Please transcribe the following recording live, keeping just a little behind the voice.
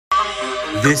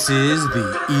This is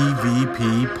the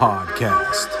EVP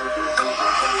Podcast.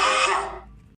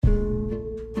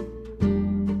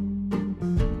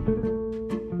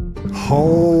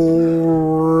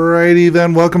 Alrighty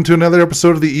then, welcome to another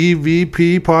episode of the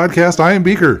EVP Podcast. I am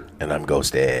Beaker. And I'm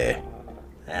Ghosty.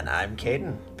 And I'm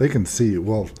Caden. They can see you.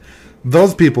 Well,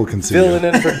 those people can see Filling you.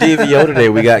 in for DVO today.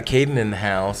 We got Caden in the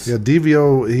house. Yeah,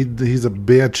 DVO, he's a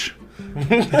bitch.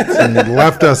 So he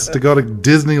left us to go to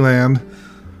Disneyland.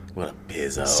 What a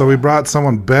bizzo. So we brought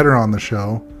someone better on the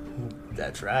show.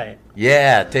 That's right.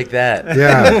 Yeah, take that.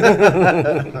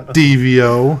 Yeah.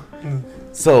 DVO.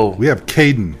 So, We have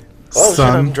Caden. shit, I'm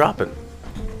Son. dropping.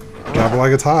 Drop it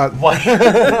like it's hot.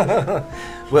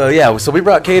 Well, yeah, so we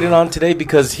brought Caden on today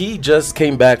because he just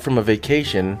came back from a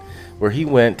vacation where he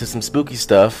went to some spooky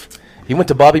stuff. He went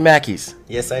to Bobby Mackey's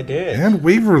Yes, I did. And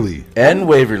Waverly. and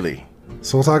Waverly.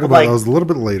 So we'll talk about Like- those a little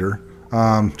bit later.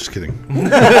 Just kidding.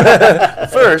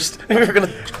 First, we're going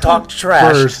to talk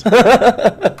trash. First.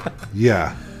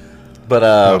 Yeah.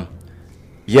 But,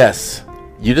 yes,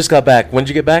 you just got back. When did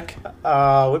you get back?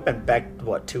 We've been back,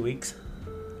 2 weeks?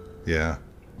 Yeah.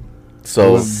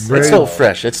 So, was very- it's still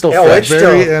fresh. It's still Oh, fresh. it's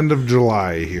Very still- end of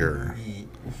July here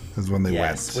is when they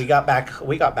Yes, went. we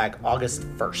got back August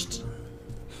 1st.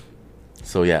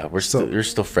 So, yeah, you're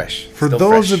still fresh. For still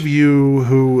those fresh. of you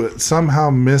who somehow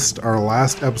missed our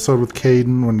last episode with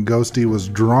Caden when Ghosty was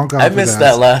drunk off I his missed ass,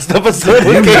 that last episode.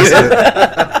 You missed it.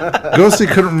 Ghosty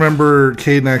couldn't remember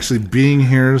Caden actually being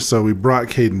here, so we brought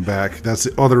Caden back. That's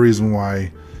the other reason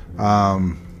why. I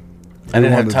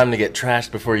didn't have wanted- time to get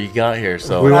trashed before you got here,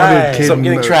 so We wanted Right. Caden. so I'm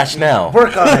getting trashed now.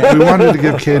 Work on it. We wanted to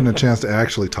give Caden a chance to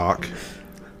actually talk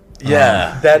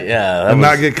Yeah, that- that and was,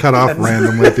 not get cut off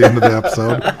randomly at the end of the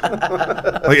episode,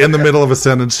 like in the middle of a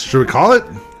sentence. Should we call it?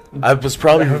 I was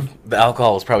probably the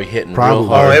alcohol was probably hitting Probably.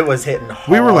 real Oh, hard. it was hitting hard.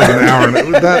 We were like an hour.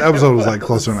 That episode was like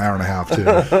close to an hour and a half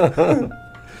too.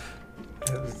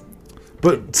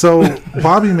 But so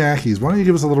Bobby Mackey's. Why don't you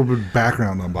give us a little bit of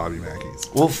background on Bobby Mackey's?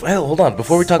 Well, hey, hold on.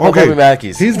 Before we talk about Bobby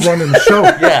Mackey's, He's running the show.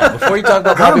 yeah, before you talk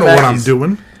about I don't Bobby know what I'm Mackey's,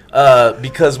 doing.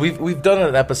 because we've done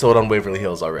an episode on Waverly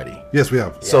Hills already. Yes, we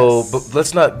have. So, Yes. but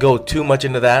let's not go too much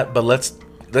into that. But let's.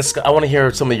 I want to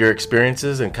hear some of your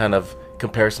experiences and kind of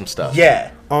compare some stuff.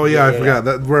 Yeah. Oh yeah, I forgot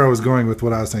that where I was going with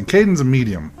what I was saying. Caden's a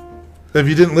medium. If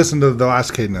you didn't listen to the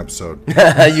last Caden episode,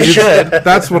 you should.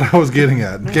 that's what I was getting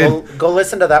at. Caden, Go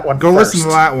listen to that one go first. listen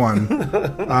to that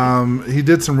one. He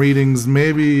did some readings.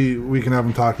 Maybe we can have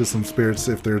him talk to some spirits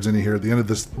if there's any here at the end of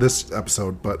this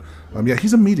episode. But yeah,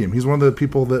 he's a medium. He's one of the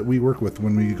people that we work with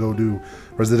when we go do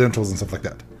residentials and stuff like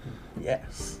that.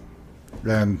 Yes.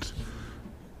 And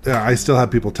yeah, I still have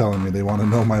people telling me they want to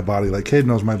know my body. Like, Caden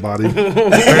knows my body. Apparently,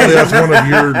 that's one of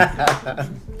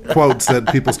your quotes that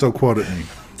people still quote at me.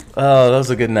 Oh, that was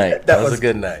a good night. That was a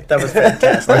good night. That was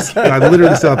fantastic. I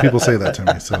literally still have people say that to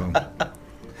me. So that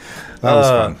was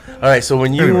fun. All right. So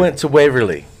when you Anyway. went to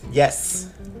Waverly, Yes.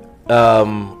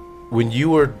 when you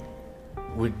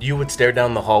would stare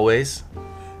down the hallways,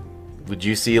 would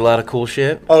you see a lot of cool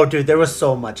shit? Oh, dude, there was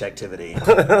so much activity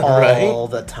all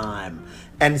the time.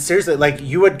 And seriously, like,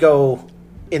 you would go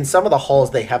in some of the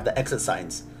halls. They have the exit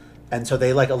signs, and so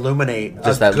they like illuminate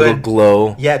Just a that good, little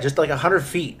glow. Yeah, just like 100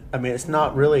 feet. I mean, it's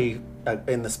not really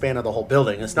in the span of the whole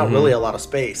building. It's not Mm-hmm. really a lot of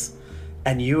space,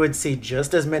 and you would see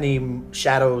just as many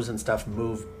shadows and stuff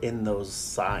move in those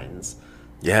signs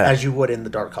Yeah. as you would in the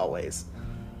dark hallways.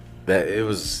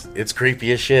 It's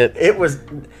creepy as shit. It was.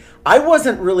 I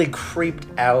wasn't really creeped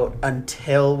out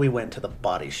until we went to the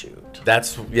body shoot.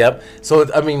 Yep. So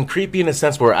I mean, creepy in a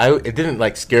sense where it didn't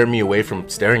like scare me away from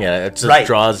staring at it. It just Right.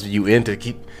 draws you in to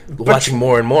keep watching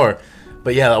more and more.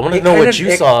 But yeah, I want to It know kind what of- you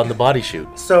it- saw on the body shoot.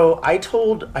 So I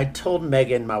told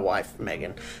Megan, my wife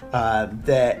Megan,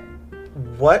 that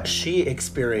what she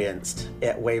experienced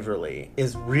at Waverly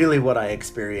is really what I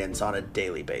experience on a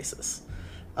daily basis.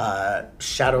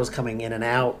 Shadows coming in and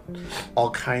out,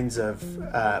 all kinds of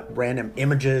random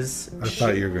images. I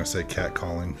thought you were going to say cat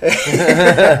calling.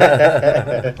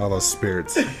 All those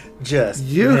spirits. Just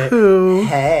Yoo-hoo.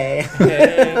 hey.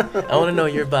 I want to know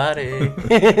your body.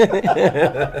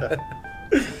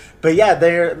 But yeah,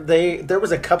 there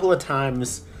was a couple of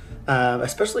times,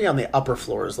 especially on the upper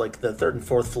floors, like the third and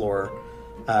fourth floor.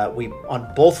 We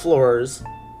on both floors,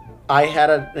 I had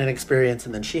an experience,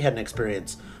 and then she had an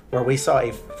experience where we saw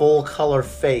a full color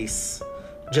face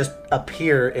just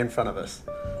appear in front of us.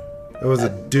 It was a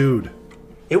dude.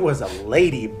 It was a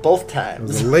lady both It times.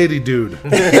 was a lady dude. I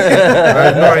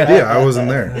had no idea. I wasn't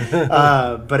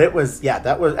there. But it was, yeah,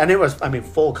 that was, and it was, I mean,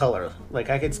 full color. Like,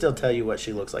 I could still tell you what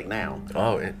she looks like now.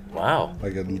 Wow.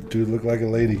 Like a dude looked like a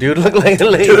lady. Dude looked like a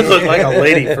lady. Dude looked like a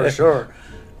lady for sure.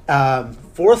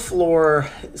 Fourth floor.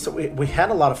 So we had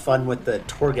a lot of fun with the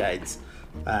tour guides.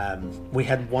 We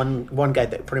had one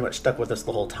guide that pretty much stuck with us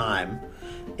the whole time,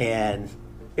 and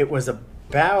it was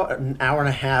about an hour and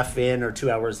a half in or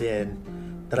 2 hours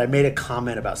in that I made a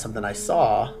comment about something I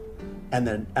saw, and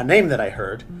then a name that I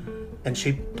heard, and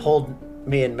she pulled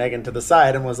me and Megan to the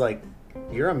side and was like,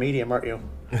 "You're a medium, aren't you?"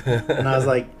 And I was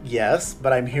like, "Yes,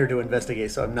 but I'm here to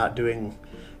investigate, so I'm not doing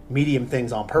medium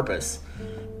things on purpose."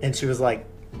 And she was like,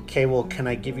 "Okay, well, can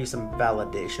I give you some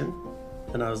validation?"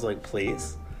 And I was like,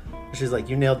 "Please." She's like,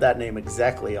 "You nailed that name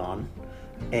exactly on,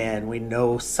 and we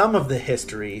know some of the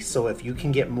history, so if you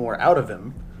can get more out of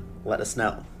him, let us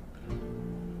know."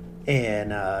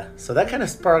 And so that kind of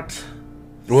sparked...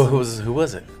 Well, who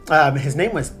was it? His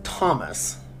name was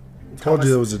Thomas. Told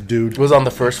you it was a dude. It was on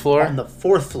the first floor? On the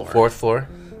fourth floor. Fourth floor?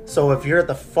 So if you're at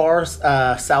the far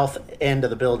south end of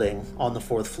the building on the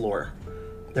fourth floor,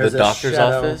 there's The doctor's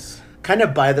office? Kind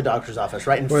of by the doctor's office,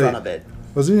 right in front of it.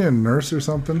 Was he a nurse or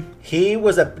something? He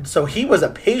was a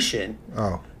patient,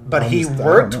 Oh. but he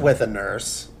worked with a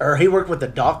nurse, or he worked with a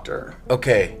doctor.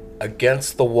 Okay,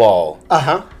 against the wall,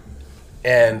 Uh-huh.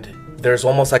 and there's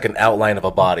almost like an outline of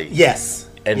a body. Yes.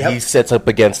 And Yep. he sits up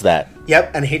against that.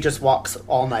 Yep, and he just walks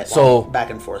all night So- long,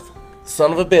 back and forth.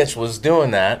 Son of a bitch was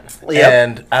doing that. Yep.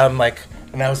 And I'm like,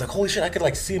 and I was like, holy shit, I could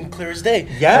like see him clear as day.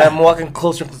 Yeah. And I'm walking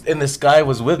closer, and this guy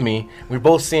was with me. We were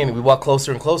both seeing, we walked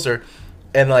closer and closer,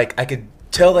 and like I could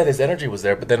tell that his energy was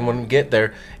there. But then when we get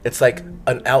there, it's like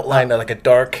an outline, like a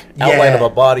dark outline of a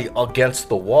body against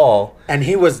the wall. And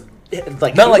he was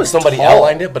like, Not he like was somebody tall.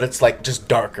 outlined it, but it's like just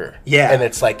darker. Yeah. And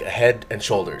it's like head and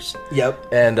shoulders.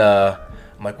 Yep. And I'm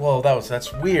like, whoa,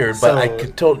 that's weird. But I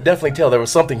could definitely tell there was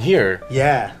something here.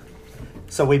 Yeah.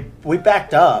 So we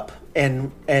backed up,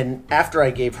 and after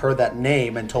I gave her that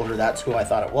name and told her that's who I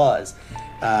thought it was,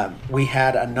 we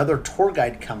had another tour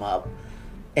guide come up,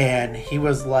 and he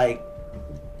was like,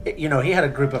 he had a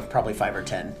group of probably 5 or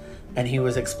 10, and he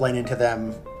was explaining to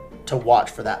them to watch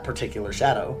for that particular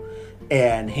shadow.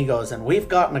 And he goes, and we've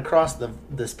gotten across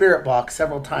the spirit box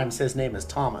several times. His name is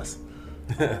Thomas.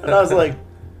 And I was like,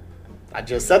 I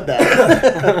just said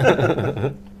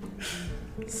that.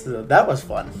 So that was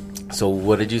fun. So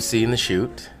what did you see in the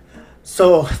shoot?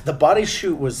 So the body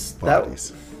shoot was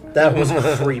Bodies. that was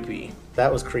creepy.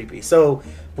 That was creepy. So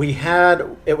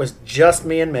it was just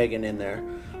me and Megan in there.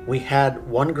 We had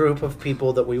one group of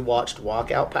people that we watched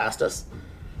walk out past us.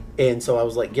 And so I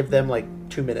was like, give them like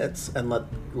 2 minutes and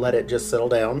let it just settle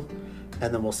down,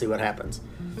 and then we'll see what happens.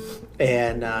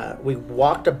 And we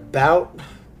walked about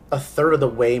a third of the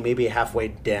way, maybe halfway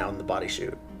down the body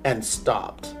chute, and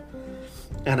stopped.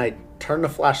 And I turned the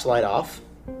flashlight off,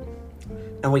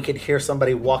 and we could hear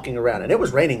somebody walking around. And it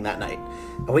was raining that night.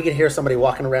 And we could hear somebody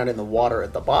walking around in the water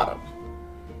at the bottom.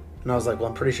 And I was like, well,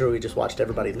 I'm pretty sure we just watched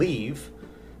everybody leave.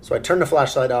 So I turned the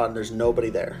flashlight on, and there's nobody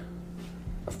there.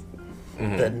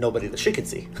 Nobody that she could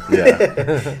see.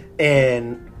 Yeah.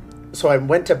 And so I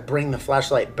went to bring the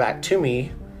flashlight back to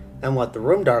me and let the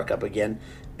room dark up again.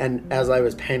 And as I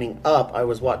was panning up, I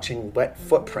was watching wet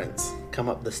footprints come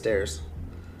up the stairs.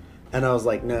 And I was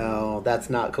like, no, that's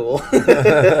not cool.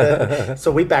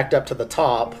 So we backed up to the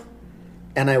top,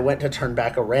 and I went to turn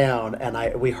back around,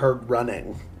 and we heard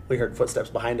running. We heard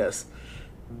footsteps behind us.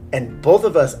 And both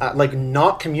of us, like,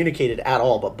 not communicated at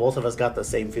all, but both of us got the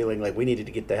same feeling, like we needed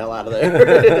to get the hell out of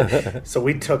there. So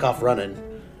we took off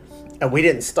running. And we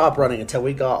didn't stop running until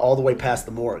we got all the way past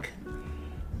the morgue.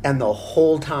 And the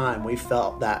whole time we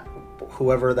felt that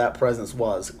whoever that presence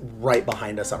was right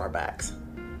behind us on our backs.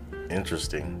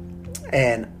 Interesting.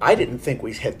 And I didn't think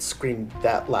we had screamed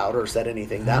that loud or said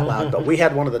anything that loud, but we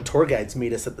had one of the tour guides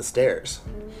meet us at the stairs.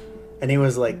 And he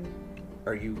was like,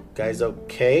 are you guys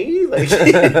okay? Like,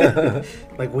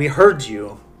 like, we heard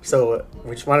you, so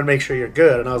we just wanted to make sure you're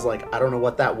good. And I was like, I don't know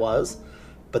what that was,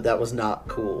 but that was not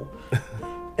cool.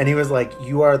 And he was like,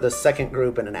 you are the second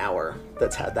group in an hour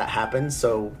that's had that happen,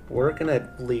 so we're going to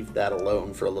leave that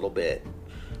alone for a little bit.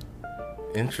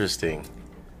 Interesting.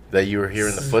 That you were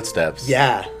hearing the footsteps.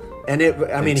 Yeah. And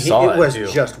it saw it was too.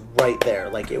 just right there.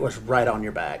 Like, it was right on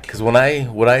your back. Because what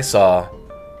I saw,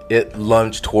 it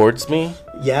lunged towards me,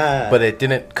 Yeah. but it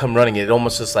didn't come running. It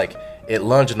almost just like, it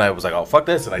lunged, and I was like, oh, fuck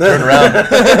this, and I turned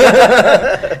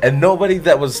around. And nobody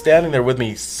that was standing there with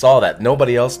me saw that.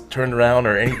 Nobody else turned around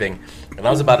or anything. And I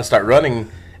was about to start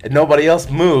running, and nobody else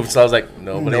moved, so I was like,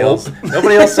 nobody else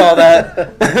saw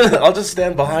that. I'll just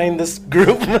stand behind this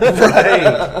group.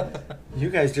 Right. You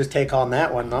guys just take on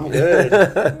that one. I'm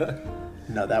good.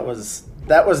 No, that was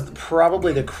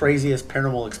probably the craziest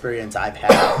paranormal experience I've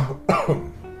had.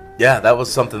 Yeah, that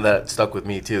was something that stuck with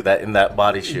me too. That in that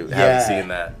body shoot, Yeah. having seen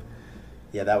that.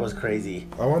 Yeah, that was crazy.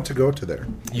 I want to go to there.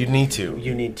 You need to.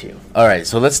 You need to. All right,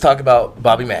 so let's talk about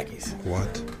Bobby Mackey's.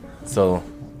 What? So,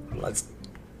 Let's.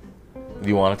 do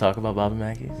you want to talk about Bobby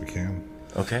Mackey's? We can.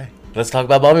 Okay. Let's talk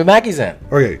about Bobby Mackey's then.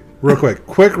 Okay, real quick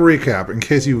recap in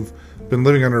case you've been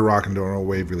living under a rock and don't know what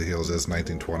Waverly Hills is.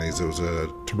 1920s. It was a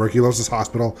tuberculosis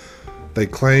hospital. They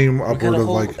claim We got upward a of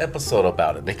whole like. episode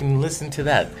about it. They can listen to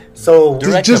that. So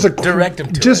Direct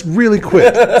them to just it. really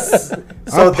quick. So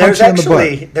I'll punch you in the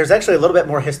butt. there's actually a little bit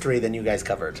more history than you guys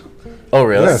covered. Oh,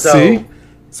 really? Yeah. So See?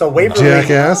 so Waverly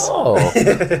Jackass.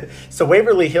 Oh. so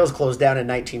Waverly Hills closed down in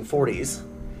 1940s.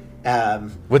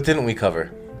 What didn't we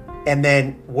cover? And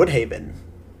then Woodhaven.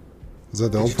 Is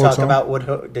that the Did old you folks talk home?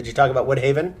 about Did you talk about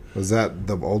Woodhaven? Was that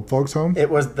the old folks home? It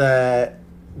was the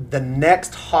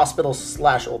next hospital /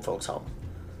 old folks home.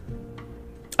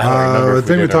 I don't remember. I if think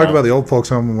we did or talked not. about the old folks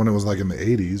home when it was like in the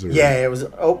 80s. Or, Yeah, it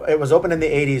was open in the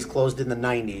 80s, closed in the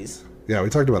 90s, Yeah, we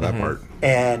talked about that part.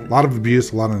 and A lot of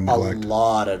abuse, a lot of a neglect.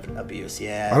 lot of abuse.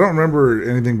 Yeah, I don't remember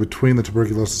anything between the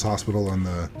tuberculosis hospital and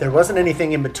the. there wasn't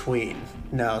anything in between.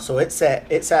 No, so it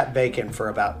sat vacant for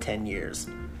about 10 years,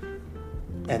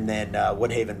 and then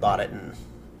Woodhaven bought it, and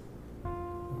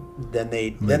then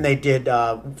they did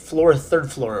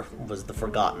third floor was the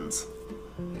Forgottens,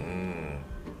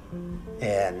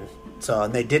 and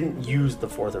they didn't use the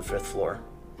 4th or 5th floor.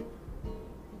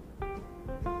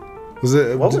 Was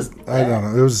it? What was I don't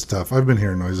know. It was tough. I've been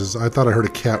hearing noises. I thought I heard a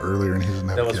cat earlier, and he doesn't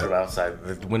have That a was from cat. outside.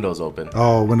 The window's open.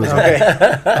 Oh, windows. Okay,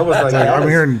 I was like, I'm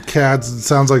hearing cats. It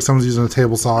sounds like someone's using a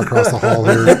table saw across the hall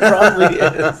here. Probably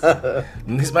is.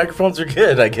 These microphones are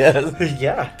good, I guess.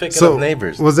 yeah. Picking So, up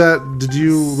neighbors. was that? Did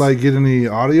you like get any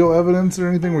audio evidence or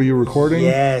anything? Were you recording?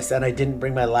 Yes, and I didn't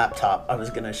bring my laptop. I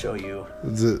was gonna show you.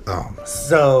 Is it, oh,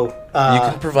 So You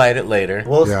can provide it later.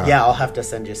 well, Yeah. yeah, I'll have to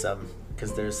send you some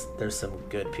because there's some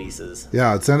good pieces.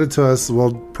 yeah. Send it to us.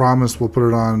 We'll promise we'll put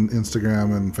it on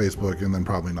Instagram and Facebook, and then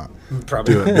probably not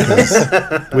Probably. do it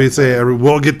because we say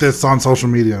we'll get this on social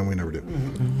media, and we never do.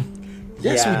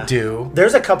 Yes, Yeah. we do.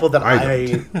 There's a couple that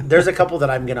I there's a couple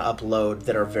that I'm gonna upload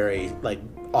that are very like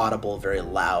audible, very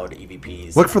loud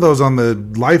EVPs. Look for those on the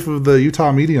Life of the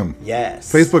Utah Medium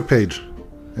Yes. Facebook page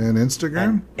and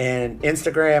Instagram. and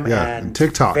Instagram Yeah, and and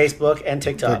TikTok. Facebook and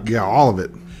TikTok Yeah, all of it.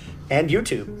 and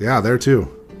YouTube. Yeah, there too.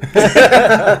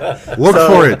 Look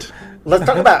for it. Let's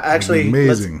talk about actually.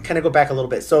 Amazing. Let's kind of go back a little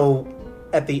bit. So,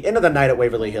 at the end of the night at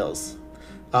Waverly Hills,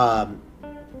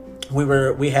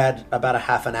 we had about a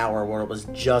half an hour where it was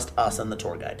just us and the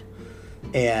tour guide,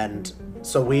 and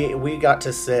so we got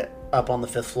to sit up on the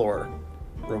 5th floor,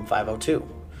 room 502,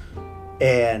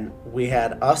 and we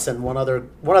had us and one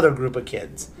other group of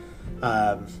kids.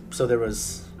 So there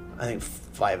was, I think,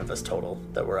 5 of us total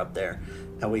that were up there,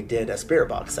 and we did a spirit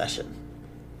box session.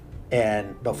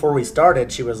 And before we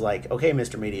started, she was like, "Okay,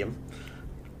 Mr. Medium,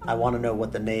 I want to know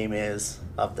what the name is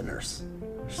of the nurse."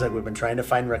 She's like, "We've been trying to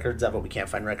find records of it. We can't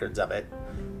find records of it.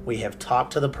 We have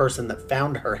talked to the person that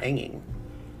found her hanging,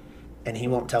 and he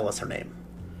won't tell us her name.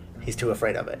 He's too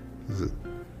afraid of it."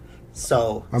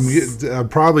 So, I'm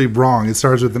probably wrong. It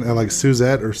starts with like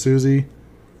Suzette or Susie.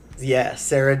 yeah,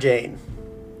 Sarah Jane.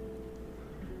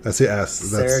 That's the S.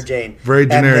 That's Sarah Jane. Very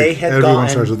And generic. they had Everyone gotten-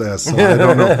 starts with S. So I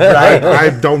don't know. Right? I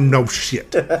don't know shit.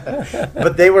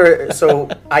 But they were, so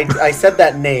I said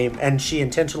that name, and she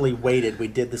intentionally waited. We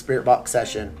did the spirit box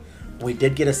session. We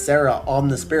did get a Sarah on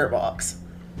the spirit box.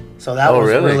 So that Oh, was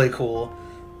really? really cool.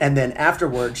 And then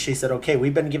afterwards, she said, "Okay,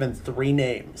 we've been given 3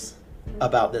 names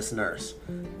about this nurse.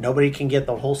 Nobody can get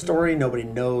the whole story. Nobody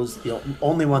knows. The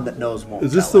only one that knows won't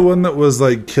Is this tell the it." one that was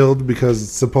like killed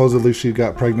because supposedly she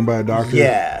got pregnant by a doctor?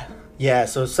 Yeah. Yeah,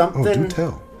 so Oh, something... do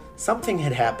tell. Something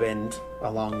had happened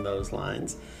along those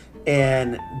lines,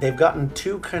 and they've gotten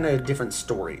 2 kind of different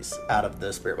stories out of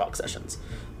the spirit box sessions.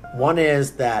 One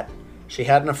is that she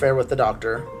had an affair with the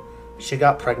doctor, she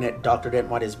got pregnant, doctor didn't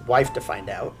want his wife to find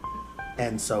out,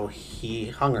 and so he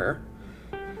hung her.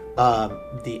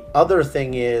 The other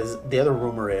thing is, the other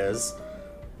rumor is,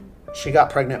 she got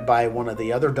pregnant by one of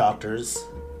the other doctors,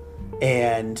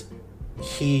 and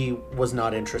he was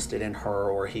not interested in her,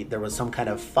 or there was some kind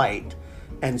of fight,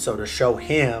 and so to show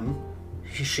him,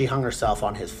 she hung herself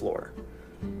on his floor.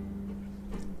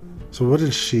 So what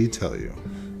did she tell you?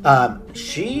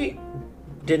 She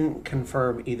didn't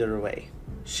confirm either way.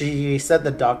 She said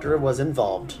the doctor was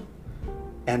involved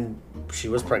and she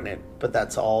was pregnant, but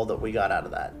that's all that we got out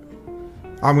of that.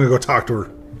 I'm gonna go talk to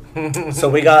her. So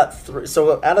we got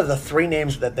so out of the 3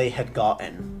 names that they had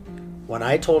gotten, when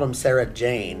I told them Sarah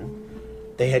Jane,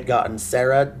 they had gotten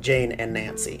Sarah, Jane, and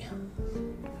Nancy.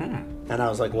 And I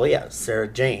was like, well, yeah, Sarah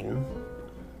Jane.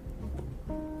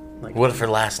 Like, What if her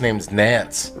last name's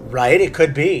Nance? right? It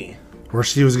could be. Or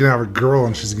she was gonna have a girl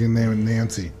and she's gonna name it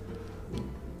Nancy.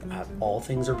 All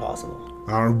things are possible.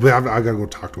 I don't know. I gotta go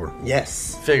talk to her.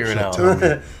 Yes. Figure it out. Tell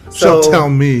me. So- She'll tell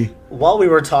me. While we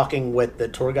were talking with the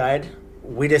tour guide,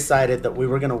 we decided that we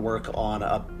were going to work on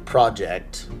a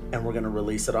project and we're going to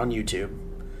release it on YouTube.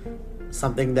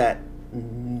 Something that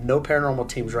no paranormal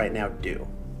teams right now do.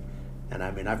 And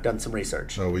I mean, I've done some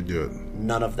research. Oh, we do it.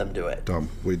 None of them do it. Dumb.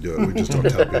 We do it. We just don't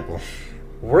tell people.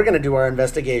 We're going to do our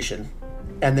investigation.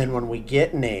 And then when we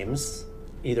get names,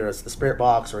 either it's the spirit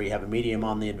box or you have a medium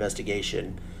on the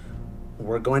investigation,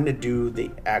 we're going to do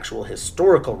the actual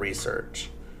historical research.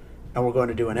 And we're going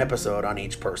to do an episode on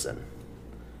each person.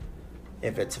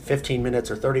 If it's 15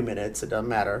 minutes or 30 minutes, it doesn't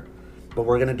matter. But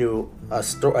we're going to do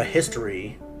a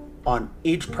history on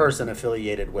each person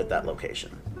affiliated with that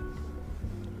location.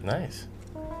 Nice.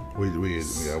 We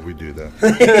do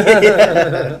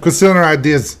that. Quit stealing our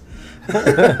ideas.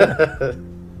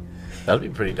 That'd be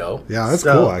pretty dope. Yeah, that's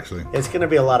So, cool, actually. It's going to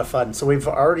be a lot of fun. So we've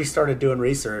already started doing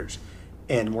research,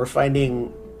 and we're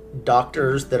finding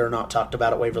doctors that are not talked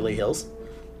about at Waverly Hills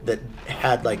that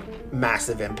had like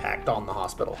massive impact on the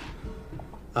hospital.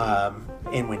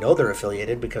 And we know they're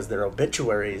affiliated because their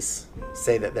obituaries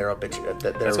say that they're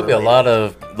There's gonna be a lot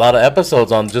of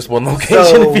episodes on just one location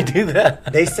So- if you do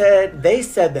that. They said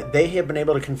that they have been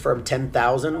able to confirm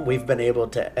 10,000. We've been able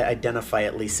to identify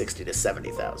at least 60 to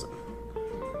 70,000.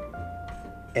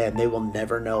 And they will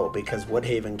never know because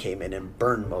Woodhaven came in and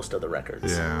burned most of the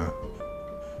records. Yeah.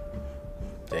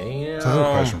 Damn. So I have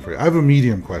a question for you. I have a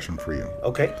medium question for you.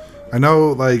 Okay. I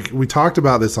know, like, we talked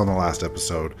about this on the last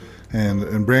episode,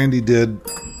 and Brandy did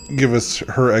give us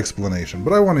her explanation,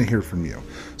 but I want to hear from you.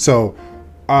 So,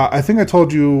 I think I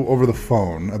told you over the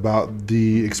phone about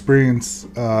the experience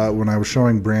when I was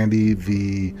showing Brandy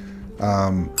the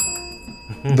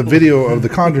video of the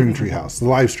Conjuring Treehouse, the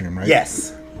live stream, right?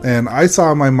 Yes. And I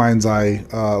saw in my mind's eye,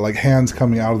 like, hands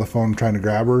coming out of the phone trying to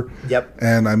grab her. Yep.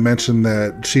 And I mentioned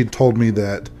that she told me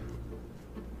that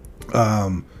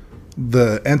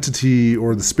the entity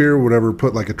or the spirit or whatever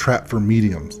put like a trap for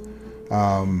mediums.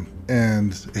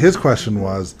 And his question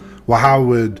was, well, how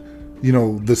would,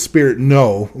 the spirit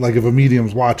know, like, if a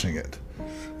medium's watching it?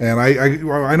 And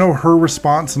I know her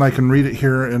response, and I can read it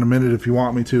here in a minute if you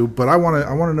want me to, but I want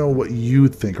to know what you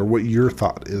think or what your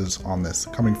thought is on this,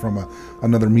 coming from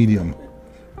another medium.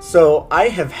 So I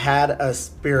have had a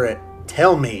spirit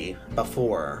tell me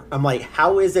before. I'm like,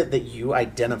 how is it that you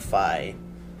identify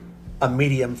a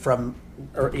medium from,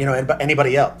 or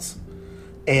anybody else?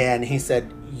 And he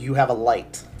said, you have a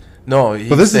light. No,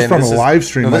 But this is from a live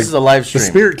stream. No, this is a live stream. The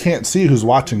spirit can't see who's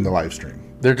watching the live stream.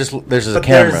 There's just a But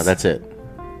camera. there's- That's it.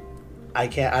 I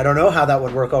don't know how that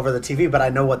would work over the TV, but I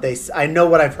know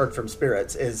what I've heard from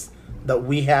spirits is that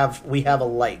we have a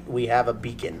light, we have a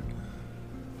beacon.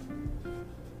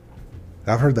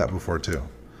 I've heard that before too.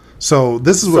 So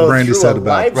this is what So Brandy through said a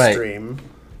about. live Right. stream.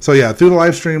 So yeah, through the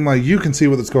live stream, like, you can see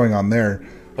what's going on there.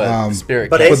 But the spirit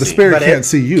but can't But the see. spirit But it can't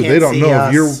see you. can't They don't see know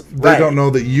if you're. us. They Right. don't know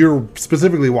that you're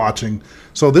specifically watching.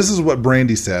 So this is what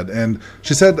Brandy said, and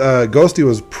she said Ghosty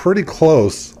was pretty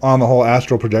close on the whole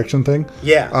astral projection thing.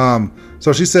 Yeah.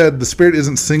 So she said the spirit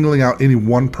isn't singling out any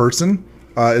one person.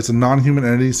 It's a non-human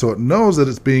entity, so it knows that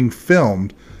it's being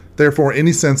filmed. Therefore,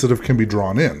 any sensitive can be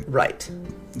drawn in. Right.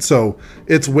 So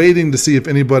it's waiting to see if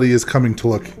anybody is coming to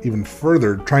look even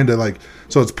further, trying to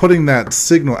so it's putting that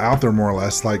signal out there more or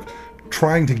less, like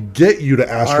trying to get you to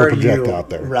astral project out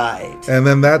there. Right. And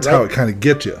then that's how Right. it kind of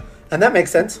gets you. And that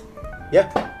makes sense.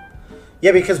 Yeah.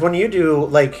 Yeah, because when you do,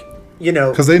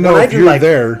 Because they know if you're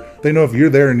there, they know if you're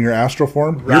there in your astral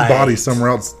form, your Right. body's somewhere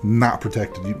else not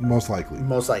protected, most likely.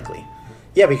 Most likely.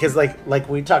 Yeah, because like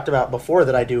we talked about before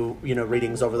that I do,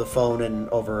 readings over the phone and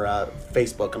over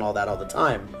Facebook and all that all the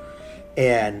time.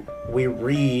 And we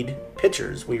read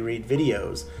pictures, we read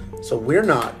videos. So we're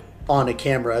not on a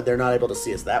camera, they're not able to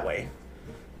see us that way.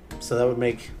 So that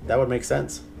would make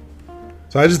sense.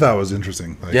 So I just thought it was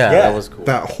interesting. Like, Yeah, Yeah. that was cool.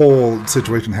 that whole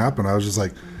situation happened. I was just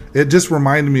like, it just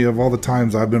reminded me of all the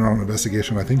times I've been on an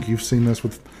investigation. I think you've seen this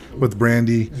with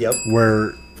Brandy. Yep.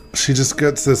 Where she just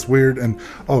gets this weird, and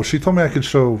she told me I could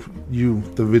show you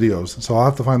the videos. So I'll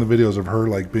have to find the videos of her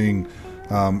being.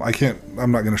 I'm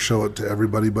not going to show it to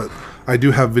everybody, but I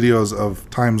do have videos of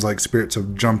times like spirits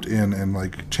have jumped in and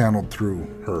channeled through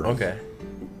her. Okay.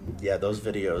 Yeah, those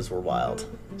videos were wild.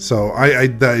 So I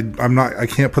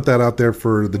can't put that out there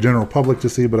for the general public to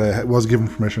see, but I was given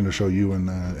permission to show you and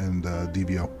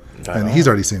DVO, and he's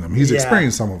already seen them. He's Yeah.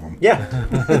 experienced some of them, Yeah.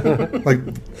 like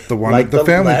the one Like at the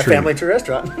family tree. Family Tree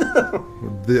restaurant.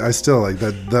 I still like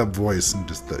that voice and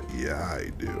just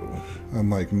I do. I'm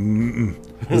like,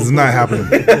 this is not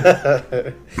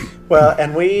happening. Well,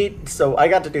 and so I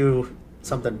got to do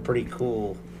something pretty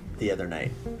cool the other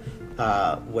night,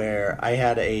 where I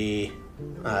had a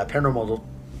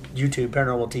YouTube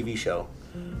paranormal TV show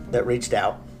that reached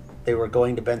out. They were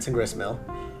going to Benson Gristmill,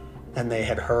 and they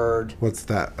had heard. What's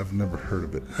that? I've never heard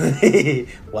of it.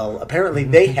 Well, apparently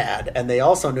they had, and they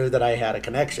also knew that I had a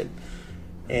connection,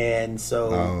 and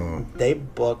so they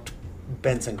booked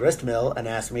Benson Gristmill and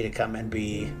asked me to come and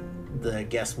be the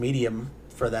guest medium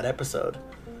for that episode.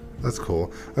 That's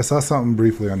cool. I saw something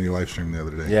briefly on your live stream the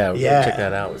other day. Yeah, we're Yeah. gonna check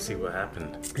that out and see what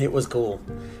happened. It was cool.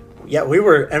 Yeah, we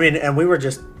were. I mean, and we were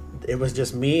just. It was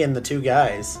just me and the two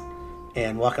guys,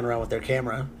 and walking around with their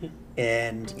camera,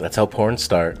 and That's how porn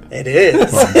start. it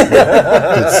is.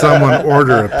 Did someone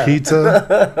order a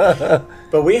pizza?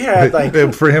 But we had like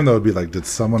For him, that would be like, did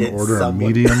someone Did order someone- a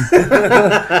medium?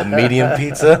 A medium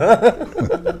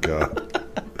pizza. God.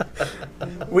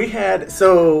 we had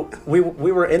so we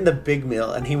were in the Big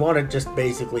Mill, and he wanted just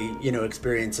basically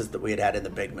experiences that we had in the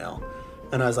Big Mill.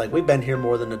 And I was like, we've been here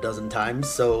more than a dozen times,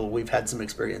 so we've had some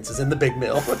experiences in the Big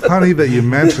Mill. Funny that you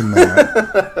mentioned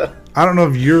that. I don't know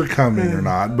if you're coming or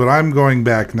not, but I'm going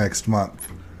back next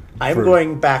month. I'm For-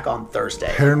 going back on Thursday.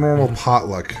 Paranormal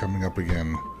potluck coming up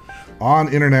again on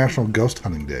International Ghost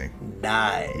Hunting Day.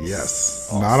 Nice. Yes,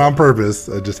 not on purpose.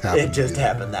 It just happened. It just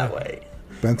happened that way.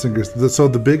 Benson Grist. So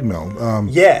the Big Mill.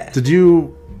 Yeah. Did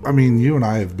you? I mean, you and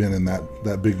I have been in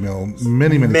that Big Mill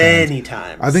many Many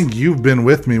times. I think you've been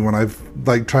with me when I've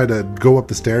like tried to go up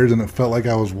the stairs and it felt like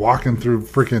I was walking through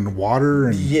freaking water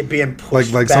and Yeah, being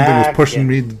pushed like something was back pushing and-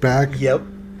 me back. Yep.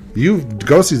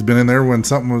 Ghostie's been in there when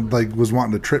something was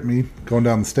wanting to trip me going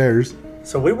down the stairs.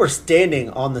 So we were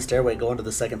standing on the stairway going to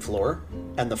the second floor,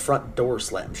 and the front door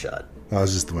slammed shut. Oh, it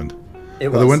was just the wind. It Are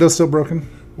was the windows still broken?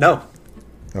 No,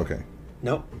 Okay.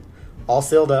 nope, all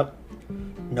sealed up,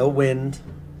 no wind,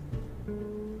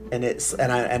 and it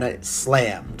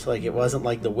slammed. Like it wasn't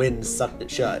like the wind sucked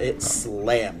it shut; it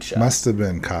slammed shut. Must have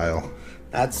been Kyle.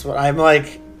 That's what I'm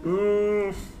like.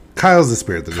 Kyle's the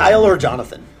spirit that Kyle doesn't or like me.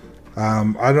 Jonathan?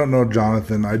 I don't know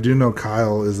Jonathan. I do know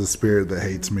Kyle is a spirit that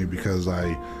hates me because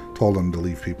I told him to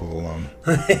leave people alone.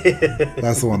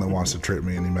 That's the one that wants to trip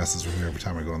me, and he messes with me every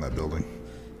time I go in that building.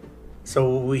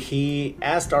 So he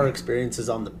asked our experiences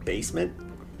on the basement,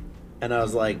 and I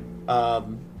was like,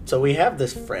 so we have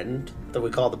this friend that we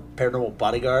call the paranormal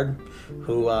bodyguard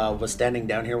who was standing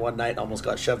down here one night and almost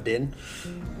got shoved in.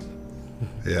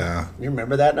 Yeah. You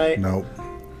remember that night? Nope.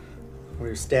 We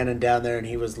were standing down there, and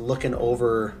he was looking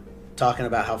over, talking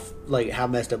about how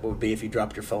messed up it would be if you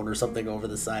dropped your phone or something over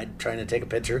the side trying to take a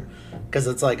picture, because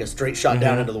it's like a straight shot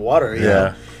down into the water. You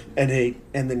know?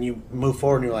 And then you move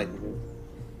forward, and you're like,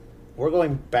 we're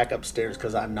going back upstairs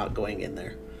because I'm not going in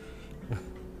there.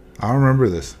 I don't remember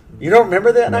this. You don't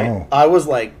remember that No. night? I was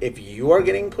like, if you are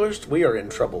getting pushed, we are in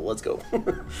trouble. Let's go.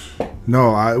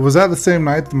 No, was that the same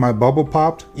night that my bubble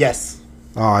popped? Yes.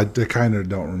 Oh, I kind of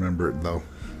don't remember it though.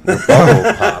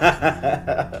 Bubble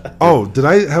pop. Oh,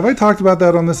 have I talked about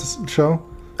that on this show?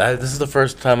 This is the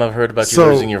first time I've heard about you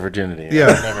So- losing your virginity. Yeah.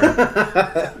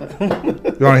 I've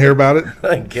never, You want to hear about it?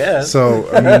 I guess. So,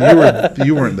 I mean,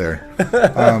 you weren't there.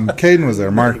 Caden was there.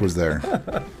 Mark was there.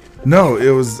 No, it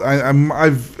was.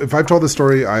 If I've told this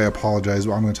story, I apologize.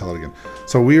 Well, I'm going to tell it again.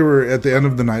 So we were at the end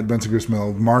of the night, Benson Grist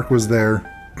Mill. Mark was there.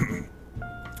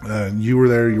 You were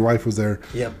there. Your wife was there.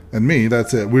 Yep. And me.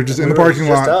 That's it. We were just in the It was parking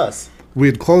just lot. us. We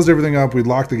had closed everything up. We'd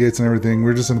locked the gates and everything. We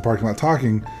were just in the parking lot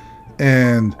talking,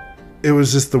 and it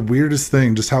was just the weirdest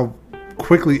thing. Just how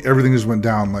quickly everything just went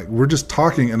down. Like we're just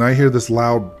talking, and I hear this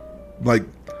loud, like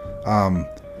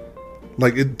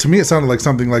to me it sounded like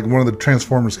something like one of the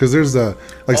Transformers, because there's a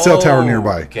cell tower Oh,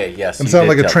 nearby. okay, yes, And it you sounded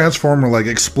did like a tell me. transformer like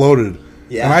exploded.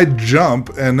 Yeah. And I jump,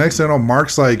 and next thing I know,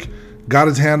 Mark's like got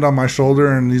his hand on my shoulder,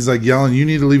 and he's like yelling, "You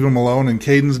need to leave him alone!" And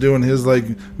Caden's doing his like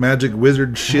magic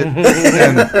wizard shit,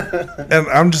 and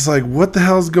I'm just like, "What the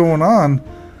hell's going on?"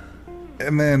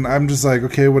 And then I'm just like,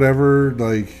 "Okay, whatever."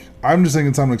 Like I'm just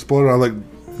thinking something exploded. I like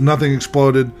nothing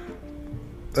exploded.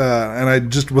 And I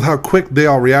just, with how quick they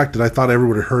all reacted, I thought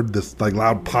everyone had heard this like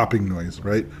loud popping noise,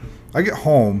 right? I get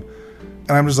home,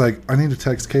 and I'm just like, I need to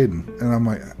text Caden. And I'm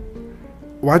like,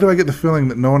 why do I get the feeling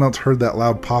that no one else heard that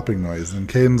loud popping noise? And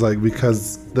Caden's like,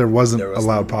 because there wasn't There was a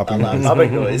loud popping a loud noise.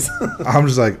 popping noise. I'm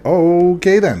just like, oh,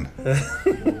 okay then.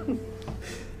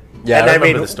 yeah, And I I remember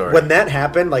mean, the story. when that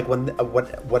happened, like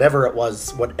whatever it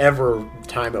was, whatever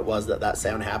time it was that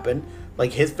sound happened,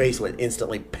 like his face went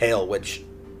instantly pale. Which,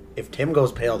 if Tim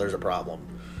goes pale, there's a problem.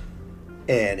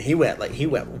 And he went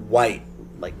white,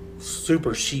 like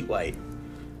super sheet white,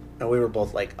 and we were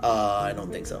both like, I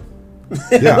don't think so.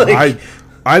 Yeah, Like-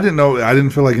 I didn't know. I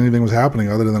didn't feel like anything was happening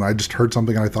other than I just heard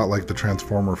something and I thought like the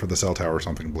transformer for the cell tower or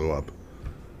something blew up.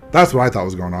 That's what I thought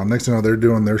was going on. Next thing you know, they're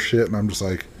doing their shit, and I'm just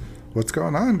like, "What's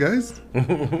going on, guys?"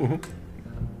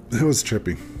 It was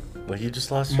trippy. Well, you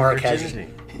just lost Mark your has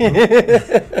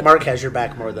virginity. Mark has your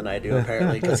back more than I do,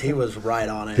 apparently, because he was right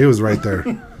on it. He was right there.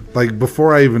 Like,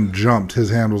 before I even jumped, his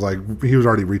hand was like, he was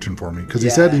already reaching for me. Because he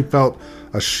said he felt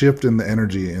a shift in the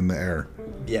energy in the air.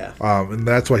 Yeah. And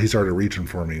that's why he started reaching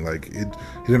for me. Like, he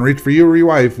didn't reach for you or your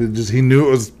wife. It just, he knew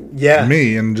it was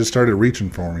me and just started reaching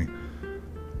for me.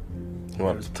 He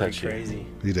wanted to touch you. Crazy.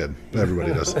 He did.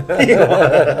 Everybody does.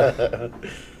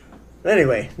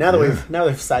 Anyway, now that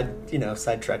we've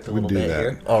sidetracked a little do bit that.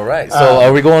 here. All right. So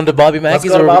are we going to Bobby Mackey's,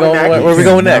 go to or Bobby where Mackey's. are we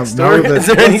going Now- next? now Or that- is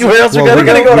there anywhere else Well, we We're gotta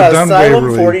gonna go to We've done Asylum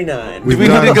Waverly. 49. Do We've we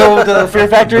need to done- go to Fear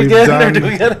Factory We've again, done- or do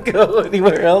we gotta go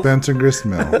anywhere else? Benson Grist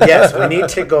Mill. Yes, we need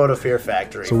to go to Fear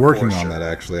Factory. So working for on sure. that,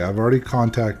 actually. I've already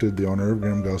contacted the owner of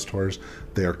Grim Ghost Tours.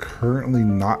 They are currently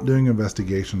not doing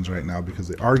investigations right now because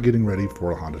they are getting ready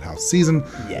for a haunted house season.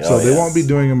 Yes. So they Yes. won't be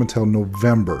doing them until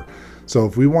November. So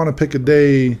if we want to pick a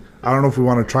day, I don't know if we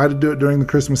want to try to do it during the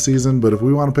Christmas season, but if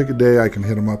we want to pick a day, I can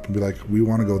hit them up and be like, we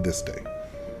want to go this day.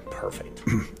 Perfect.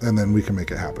 And then we can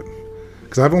make it happen.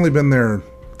 Because I've only been there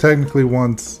technically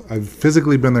once. I've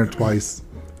physically been there twice,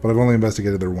 but I've only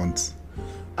investigated there once.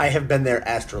 I have been there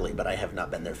astrally, but I have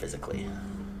not been there physically.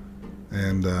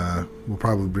 And we'll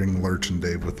probably bring Lurch and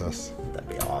Dave with us. That'd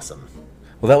be awesome.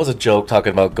 Well, that was a joke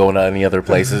talking about going to any other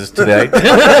places today.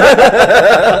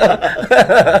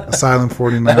 Asylum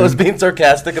 49. I was being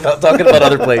sarcastic about talking about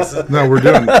other places. No, we're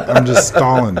doing. I'm just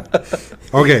stalling.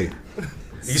 Okay.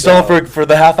 You stalling for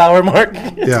the half hour mark?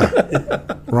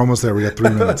 Yeah. We're almost there. We got 3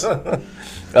 minutes.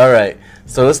 All right.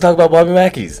 So let's talk about Bobby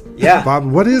Mackey's. Yeah. Bob,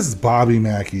 what is Bobby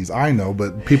Mackey's? I know,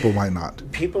 but people might not.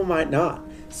 People might not.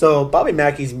 So Bobby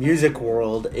Mackey's Music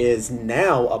World is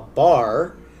now a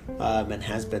bar, and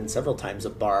has been several times a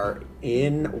bar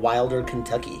in Wilder,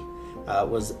 Kentucky.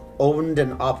 Was owned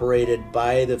and operated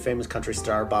by the famous country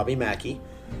star Bobby Mackey,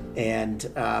 and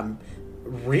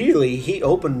really he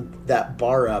opened that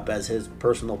bar up as his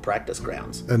personal practice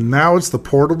grounds. And now it's the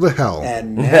portal to hell.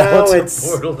 And now What's a it's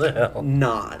portal to hell?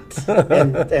 not.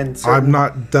 And so I'm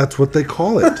not. That's what they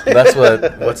call it. That's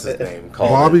what's his name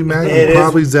called. Bobby it. Mackey, It is-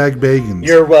 probably Zach Bagans.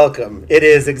 You're welcome. It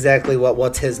is exactly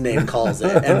what's his name calls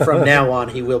it, and from now on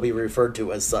he will be referred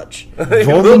to as such.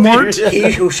 Voldemort?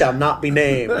 He who shall not be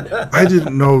named. I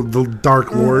didn't know the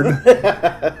Dark Lord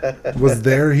was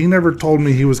there. He never told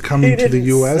me he was coming to the didn't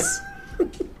U.S.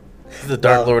 The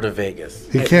Dark Lord of Vegas.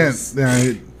 He can't.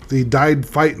 He died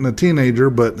fighting a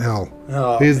teenager, but hell,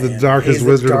 Oh, he's the man. darkest He's the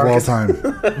wizard darkest. of all time.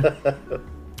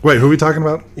 Wait, who are we talking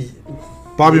about?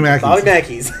 Bobby Mackey. Bobby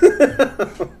Mackey's.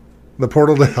 The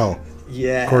portal to hell,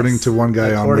 Yes. according to one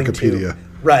guy on According to- Wikipedia.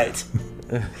 right.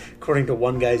 According to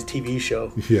one guy's TV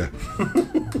show. Yeah.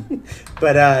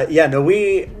 But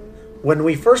when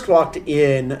we first walked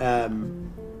in, that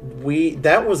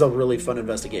was a really fun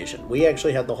investigation. We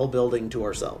actually had the whole building to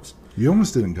ourselves. You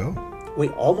almost didn't go. We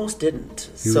almost didn't.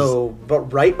 But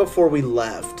right before we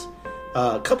left,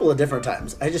 a couple of different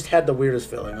times, I just had the weirdest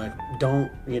feeling. Like,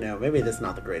 maybe that's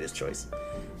not the greatest choice.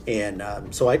 And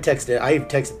so I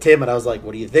texted Tim, and I was like,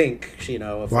 "What do you think?"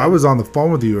 Well, I was on the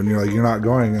phone with you, and you're like, "You're not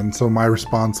going," and so my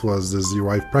response was, "Is your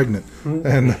wife pregnant?"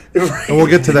 And we'll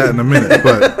get to that in a minute.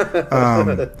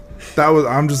 But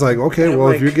I'm just like, okay, well,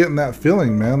 if you're getting that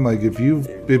feeling, man, like if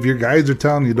your guys are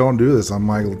telling you don't do this, I'm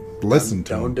like, listen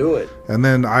to them. Don't do it. And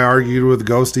then I argued with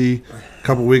Ghosty a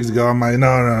couple weeks ago. I'm like,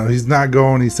 no, he's not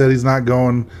going. He said he's not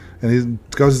going. And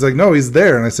Ghosty's like, no, he's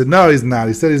there. And I said, no, he's not.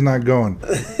 He said he's not going.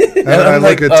 And I I'm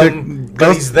look like, at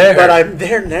but he's there. But I'm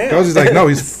there now. Ghosty's like, no,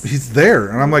 he's there.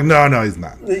 And I'm like, no, he's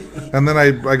not. And then I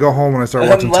go home and I start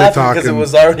I'm watching laughing TikTok.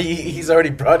 because And he's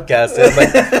already broadcasted. I'm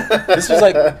like, this was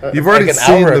like you've already like an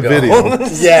seen hour the ago. video.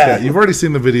 Yeah. You've already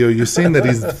seen the video. You've seen that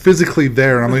he's physically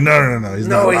there. And I'm like, no, he's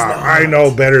not. He's not. I know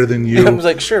better than I you. was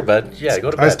like, sure, bud. Yeah, go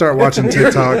to bed. I start watching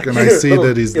TikTok and I see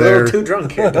that he's You're there. a little too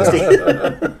drunk here, Dusty.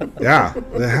 Yeah,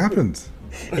 it happens.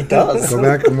 It does. Go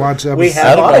back and watch episode. We I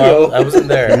have don't know. audio. I wasn't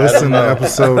there. Listen to I don't know.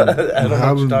 episode. I don't know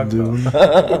How what you're talking doing?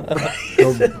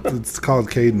 It's called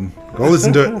Caden. Go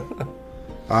listen to it.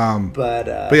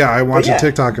 But yeah, I watch yeah.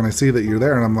 TikTok and I see that you're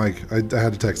there, and I'm like, I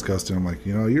had to text Gustin. I'm like,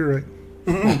 you're right.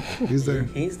 He's there.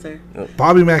 He's there.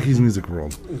 Bobby Mackey's Music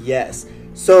World. Yes.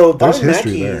 So There's Bobby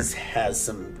history Mackey's has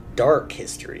some dark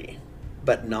history,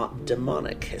 but not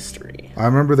demonic history. I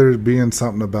remember there being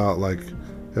something about like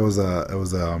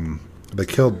they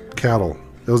killed cattle.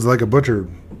 It was like a butcher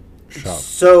shop.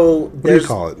 So do you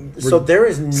call it? So there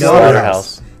is no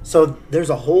Slaughterhouse. So there's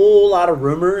a whole lot of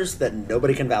rumors that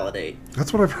nobody can validate.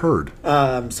 That's what I've heard.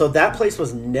 So that place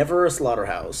was never a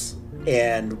slaughterhouse.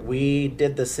 And we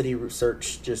did the city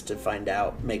research just to find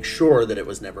out, make sure that it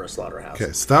was never a slaughterhouse.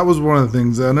 Okay, so that was one of the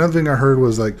things. Another thing I heard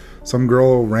was like some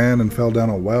girl ran and fell down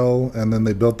a well, and then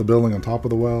they built the building on top of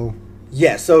the well.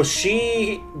 Yeah, so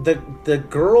the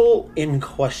girl in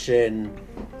question,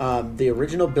 the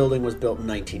original building was built in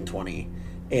 1920,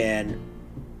 and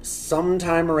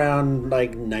sometime around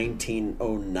like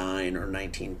 1909 or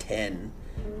 1910,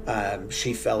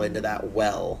 she fell into that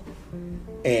well,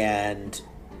 and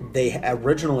they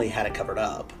originally had it covered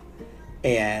up,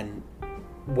 and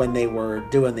when they were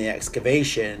doing the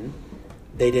excavation,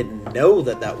 they didn't know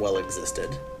that well existed,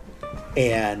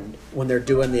 and when they're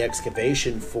doing the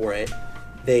excavation for it,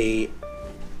 they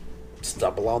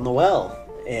stumble on the well,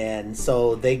 and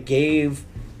so they gave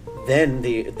then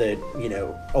the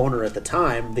owner at the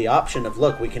time the option of,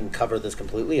 look, we can cover this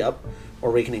completely up,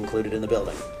 or we can include it in the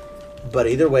building, but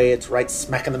either way it's right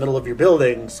smack in the middle of your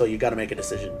building, so you got to make a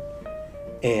decision.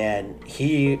 And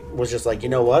he was just like, you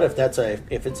know what? If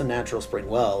it's a natural spring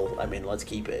well, I mean, let's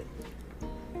keep it.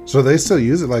 So they still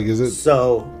use it? Like, is it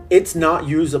So it's not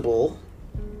usable.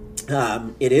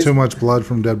 It is too much blood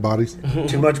from dead bodies?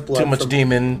 too much blood. Too much from,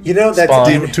 demon. You know, that's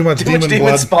spawn. Too much demon demon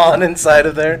blood. spawn inside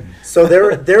of there. So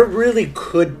there really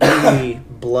could be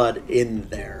blood in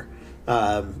there.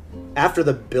 After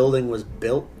the building was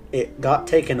built, it got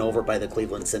taken over by the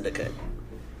Cleveland Syndicate.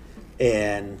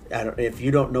 And if you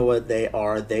don't know what they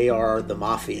are the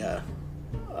mafia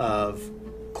of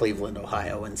Cleveland,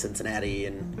 Ohio, and Cincinnati,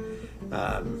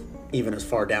 and even as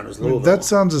far down as Louisville. That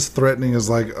sounds as threatening as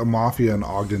like a mafia in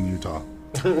Ogden, Utah.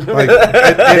 Like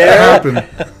it happened.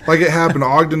 Like it happened.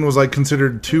 Ogden was like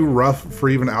considered too rough for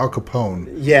even Al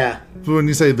Capone. Yeah. So when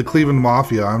you say the Cleveland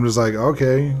Mafia, I'm just like,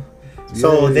 okay.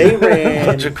 So Yay. they ran.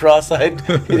 Bunch of cross-eyed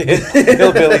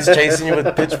hillbillies chasing you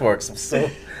with pitchforks. So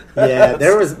Yeah,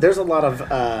 there's a lot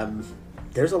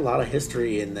of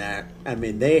history in that. I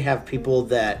mean, they have people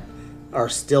that are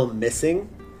still missing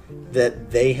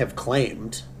that they have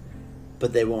claimed,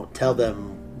 but they won't tell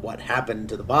them what happened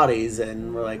to the bodies.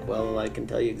 And we're like, well, I can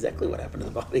tell you exactly what happened to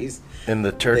the bodies. in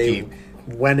the turkey. They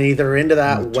went either into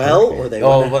that well or they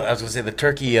Oh, went. well, I was gonna say the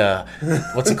turkey.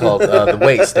 What's it called? The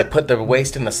waste. They put their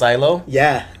waste in the silo,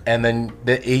 Yeah. and then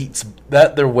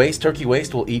their waste. Turkey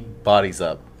waste will eat bodies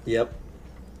up. Yep.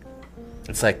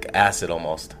 It's like acid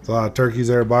almost. There's a lot of turkeys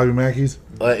there at Bobby Mackey's.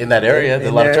 In that area, there's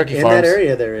a lot of turkey in farms. that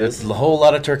area there is. There's a whole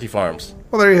lot of turkey farms.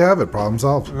 Well, there you have it. Problem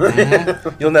solved.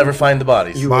 You'll never find the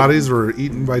bodies. Bodies were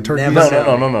eaten by turkeys.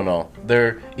 Never. No.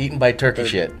 They're eaten by turkey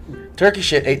shit. Turkey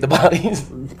shit ate the bodies.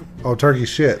 Oh, turkey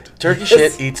shit. Turkey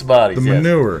shit eats bodies. The yes.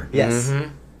 manure. Yes.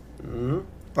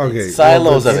 Okay.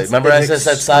 Silos well, of it. Remember I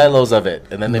said silos of it.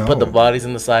 And then they put the No. bodies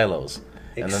in the silos.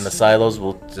 And then the silos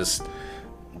will just...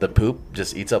 The poop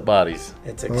just eats up bodies.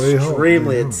 It's yeah.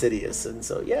 extremely Yeah. insidious, and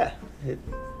so yeah, it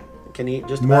can eat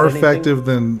just more about anything. effective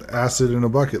than acid in a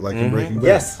bucket, like in Breaking Bad.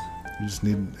 Yes. You just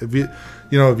need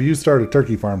if you start a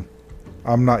turkey farm,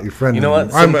 I'm not your friend. You know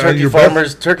what? anymore.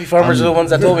 Some turkey farmers are the ones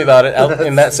that told me about it out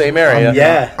in that same area.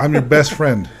 Yeah. I'm your best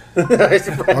friend.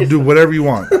 I'll do whatever you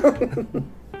want.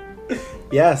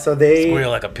 Yeah, so they Squeal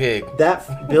like a pig.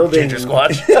 that building Ginger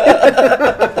squatch.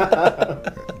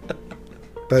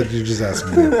 That you just asked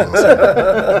me.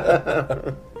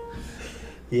 Impossible.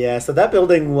 Yeah, so that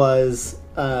building was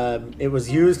it was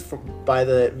used by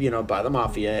the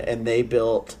mafia, and they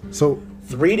built So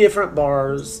 3 different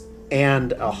bars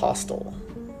and a hostel.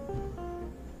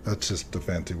 that's just a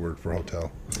fancy word for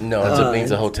hotel. No, it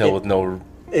means a hotel with no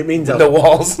It means no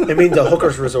walls. It means a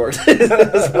hooker's resort.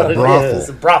 That's what brothel. it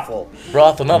is. Brothel.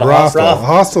 Brothel, not a Brothel. hostel.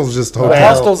 Hostel's just hotel.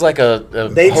 Well, Hostel's like a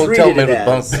they hotel treated made it with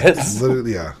bunk as- beds.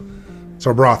 Literally, yeah.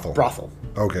 So brothel. Brothel.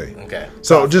 Okay. Okay.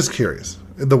 So just curious.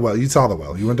 The well. You saw the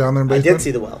well. You went down there in I basement? did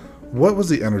see the well. What was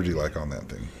the energy like on that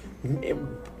thing?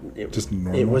 It Just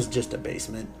normal? It was just a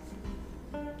basement.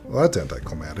 Well, that's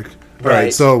anticlimactic. All Right.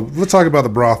 right. So let's talk about the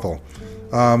brothel.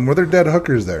 Were there dead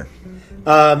hookers there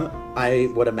I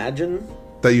would imagine.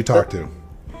 that you talked to?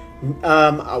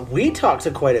 We talked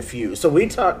to quite a few. So we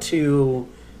talked to.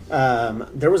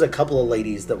 There was a couple of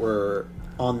ladies that were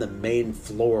on the main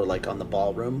floor, like on the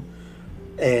ballroom,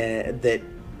 and that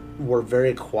were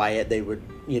very quiet. They would,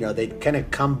 they'd kind of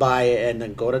come by and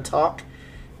then go to talk,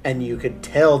 and you could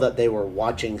tell that they were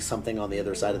watching something on the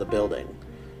other side of the building.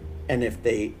 And if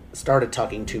they started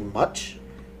talking too much,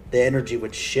 the energy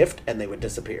would shift and they would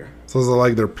disappear. So was it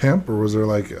like their pimp, or was there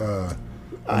like a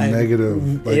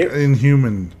negative, like it-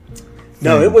 inhuman?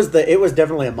 No, thing? it was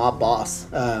definitely a mob boss,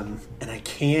 and I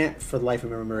can't for the life of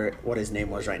me remember what his name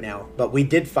was right now. But we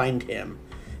did find him,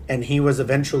 and he was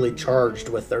eventually charged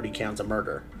with 30 counts of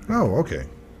murder. Oh, okay.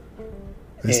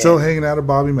 He's still hanging out at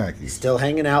Bobby Mackey's. Still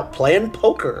hanging out, playing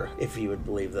poker, if you would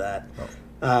believe that.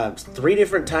 3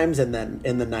 different times in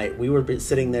the night, we were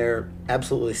sitting there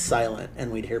absolutely silent, and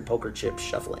we'd hear poker chips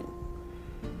shuffling.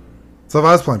 So if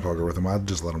I was playing poker with him, I'd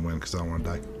just let him win because I don't want to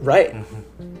die. Right.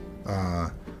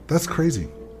 That's crazy.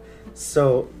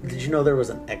 So, did you know there was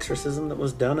an exorcism that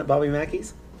was done at Bobby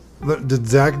Mackey's? Did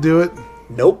Zach do it?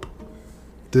 Nope.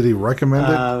 Did he recommend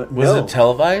it? Was No. it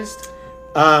televised?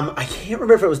 I can't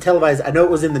remember if it was televised. I know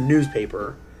it was in the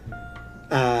newspaper.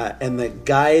 And the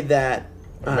guy that...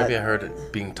 Maybe I heard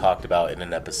it being talked about in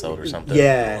an episode or something.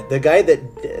 Yeah, the guy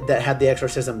that had the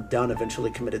exorcism done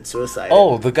eventually committed suicide.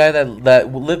 Oh, the guy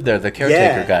that lived there, the caretaker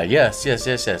Yeah. guy. Yes.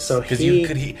 So Because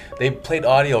he- they played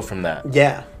audio from that.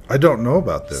 Yeah. I don't know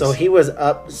about this. So he was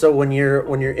up. So when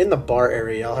you're in the bar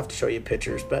area, I'll have to show you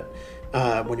pictures. But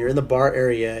when you're in the bar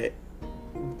area,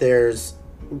 there's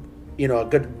a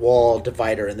good wall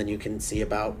divider, and then you can see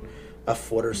about a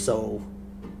foot or so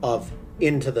of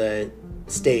into the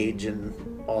stage and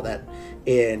all that.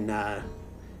 And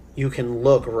you can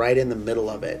look right in the middle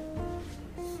of it.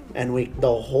 And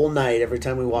the whole night, every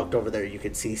time we walked over there, you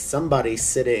could see somebody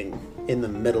sitting in the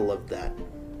middle of that.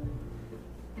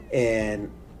 And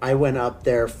I went up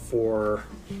there for,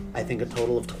 I think, a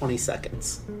total of 20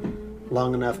 seconds.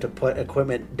 Long enough to put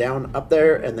equipment down up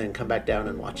there and then come back down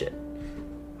and watch it.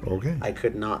 Okay. I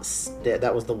could not stay.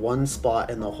 That was the one spot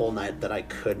in the whole night that I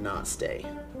could not stay.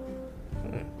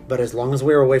 But as long as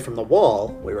we were away from the wall,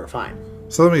 we were fine.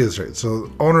 So let me get this straight. So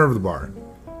the owner of the bar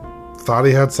thought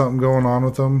he had something going on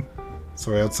with him,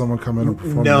 so he had someone come in and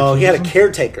perform. No, an he had a exorcism?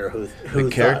 caretaker who The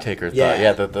caretaker thought,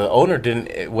 yeah, the owner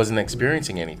wasn't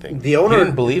experiencing anything. The owner- he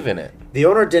didn't believe in it. The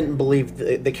owner didn't believe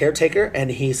the caretaker, and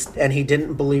he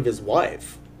didn't believe his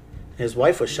wife. His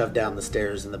wife was shoved down the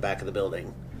stairs in the back of the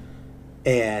building,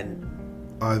 and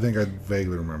I think I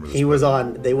vaguely remember this. he was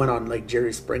on. They went on like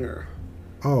Jerry Springer,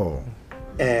 Oh,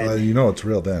 and you know it's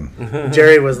real then.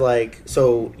 Jerry was like,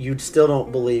 "So you still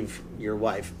don't believe your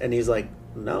wife?" And he's like,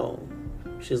 "No,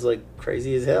 she's like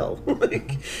crazy as hell."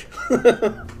 Like,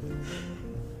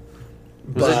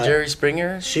 Was it Jerry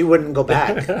Springer? She wouldn't go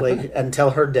back. Like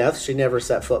until her death, she never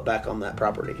set foot back on that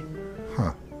property.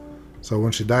 Huh. So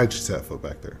when she died, she set foot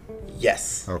back there.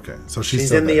 Yes, Okay. So she's she's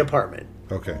still in the there. apartment.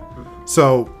 Okay.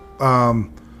 So,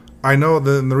 I know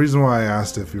the reason why I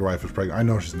asked if your wife was pregnant, I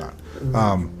know she's not.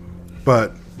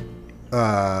 But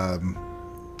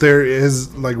there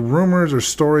is like rumors or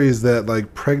stories that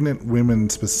like pregnant women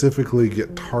specifically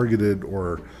get targeted,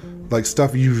 or like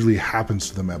stuff usually happens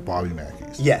to them at Bobby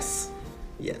Mackey's. Yes.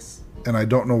 And I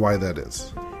don't know why that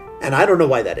is. And I don't know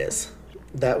why that is.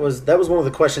 That was one of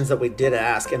the questions that we did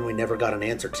ask, and we never got an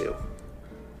answer to.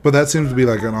 But that seems to be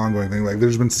like an ongoing thing. Like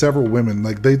there's been several women,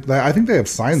 like I think they have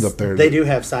signs up there. They do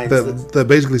have signs that that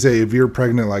basically say if you're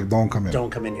pregnant, like don't come in. don't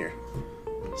come in here.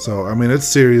 So I mean, it's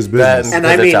serious business. That- And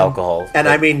I Because it's mean, alcohol. And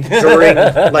I mean,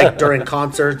 during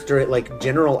concerts, during like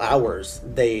general hours,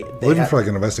 they Even have, for like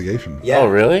an investigation. yeah. Oh,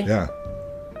 really? Yeah.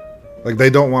 Like they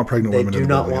don't want pregnant They women in do the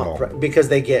not building want at all. because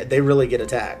they really get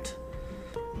attacked.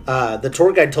 The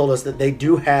tour guide told us that they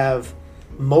do have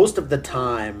most of the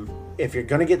time. If you're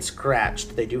going to get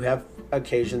scratched, they do have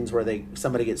occasions where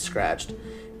somebody gets scratched,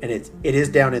 and it is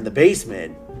down in the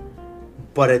basement,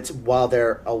 but it's while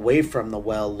they're away from the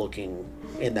well, looking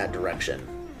in that direction.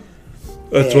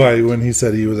 That's Yeah. why when he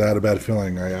said he was had a bad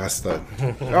feeling, I asked that.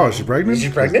 Oh, is she pregnant? Is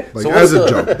she pregnant? Like So as a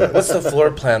what's joke. but- What's the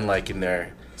floor plan like in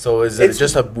there? So is it It's-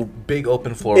 just a big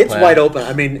open floor It's plan? wide open.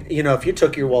 I mean, if you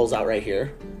took your walls out right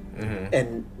here Mm-hmm.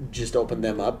 and just opened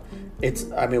them up,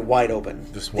 wide open.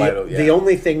 Just wide open, yeah. The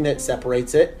only thing that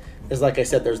separates it is, like I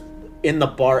said, there's in the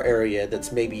bar area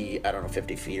that's maybe,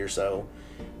 50 feet or so.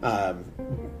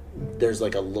 There's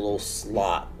like a little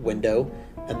slot window,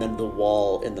 and then the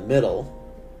wall in the middle,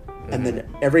 and then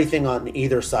everything on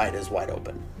either side is wide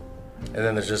open. And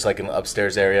then there's just like an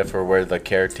upstairs area for where the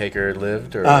caretaker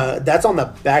lived, or That's on the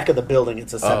back of the building.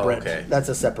 It's a separate. okay. That's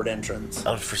a separate entrance.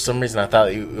 oh, for some reason I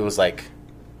thought it was like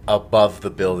above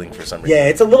the building for some reason. Yeah,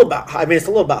 it's a little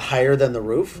bit higher than the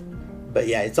roof, but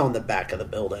yeah, it's on the back of the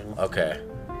building. Okay.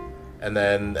 And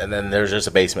then there's just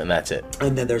a basement, and that's it.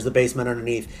 And then there's the basement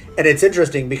underneath. And it's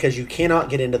interesting because you cannot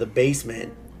get into the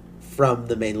basement from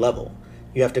the main level.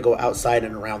 You have to go outside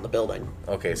and around the building.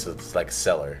 Okay, so it's like a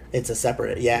cellar. It's a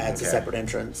separate, a Okay. separate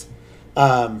entrance.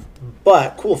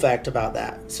 But cool fact about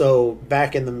that. So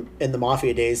back in the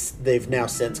Mafia days, they've now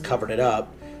since covered it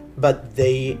up, but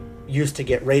they used to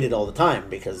get raided all the time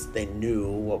because they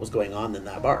knew what was going on in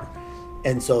that bar.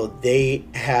 And so they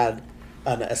had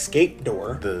an escape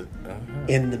door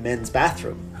in the men's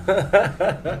bathroom.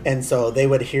 And so they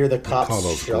would hear the cops Call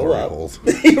those show glory up. holes.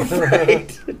 Right.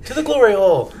 To the glory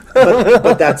hole.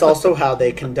 But that's also how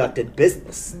they conducted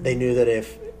business. They knew that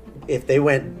if they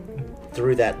went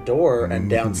through that door and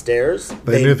downstairs,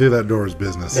 They knew through that door was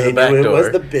business. They back knew it door.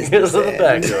 was the business It was the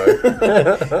back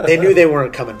end. door. They knew they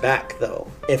weren't coming back though.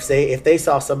 If they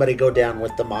saw somebody go down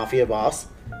with the mafia boss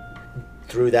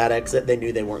through that exit, they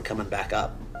knew they weren't coming back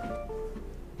up.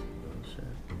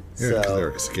 Yeah, because So-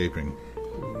 they're escaping.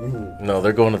 No,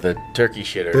 they're going to the turkey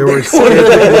shitter. They were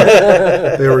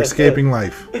escaping. They were escaping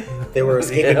life. They were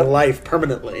escaping Yep. life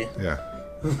permanently. Yeah.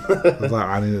 I was like,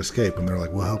 I need to escape, and they're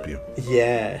like, "We'll help you.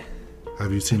 Yeah.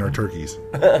 Have you seen our turkeys?"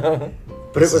 But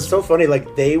it was so funny.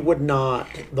 Like they would not.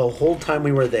 The whole time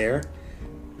we were there,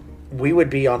 we would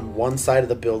be on one side of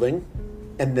the building,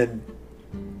 and then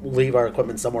leave our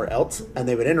equipment somewhere else, and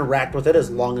they would interact with it as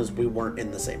long as we weren't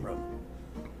in the same room.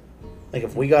 Like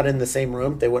if we got in the same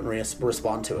room, they wouldn't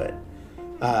respond to it.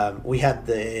 We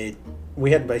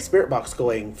had my spirit box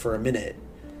going for a minute,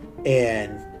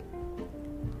 and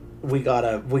we got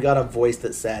a voice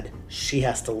that said she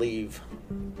has to leave.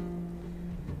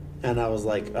 And I was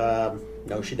like,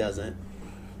 no, she doesn't.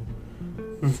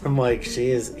 I'm like, she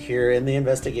is here in the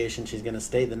investigation. She's going to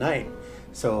stay the night.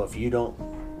 So if you don't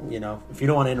want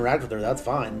to interact with her, that's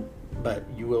fine. But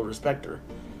you will respect her.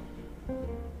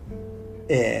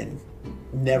 And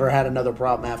never had another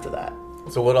problem after that.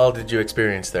 So what all did you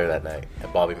experience there that night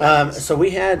at Bobby Mackey's? So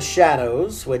we had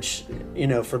shadows, which,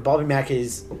 for Bobby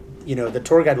Mackey's, the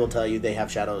tour guide will tell you they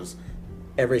have shadows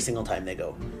every single time they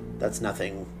go. That's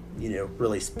nothing,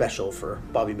 really special for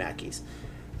Bobby Mackey's.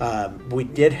 We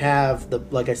did have,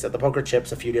 like I said, the poker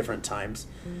chips a few different times.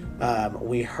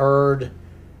 We heard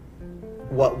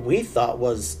what we thought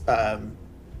was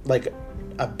like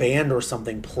a band or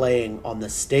something playing on the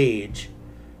stage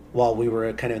while we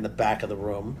were kind of in the back of the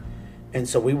room. And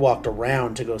so we walked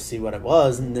around to go see what it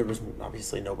was, and there was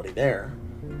obviously nobody there.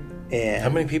 And How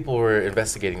many people were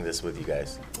investigating this with you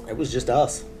guys? it was just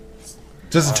us.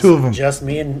 Just the two of them. Just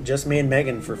me and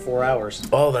Megan for 4 hours.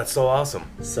 Oh, that's so awesome.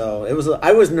 So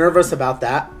I was nervous about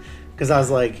that because I was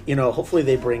like, hopefully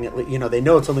they bring it. They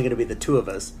know it's only going to be the two of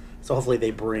us, so hopefully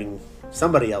they bring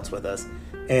somebody else with us.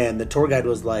 And the tour guide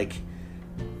was like,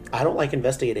 I don't like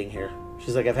investigating here.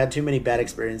 She's like, I've had too many bad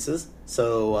experiences,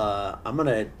 so I'm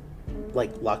gonna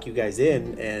lock you guys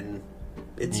in, and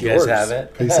it's You yours. guys have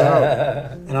it? Peace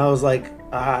out. And I was like,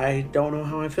 I don't know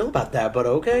how I feel about that, but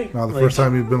okay. Now the first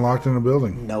time you've been locked in a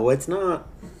building No, it's not.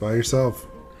 by yourself.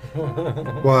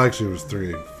 Well, actually,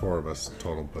 it was 4 of us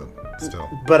total, but still.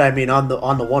 But I mean, on the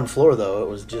one floor though, it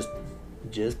was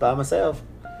just by myself,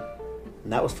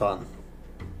 and that was fun.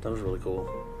 That was really cool.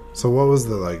 So, what was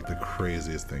the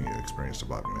craziest thing you experienced at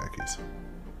Bobby Mackey's?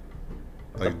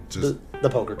 Just The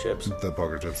poker chips. the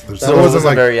poker chips. So it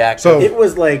wasn't very active. So, It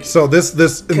was like so this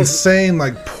insane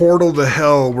portal to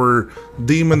hell where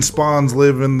demon spawns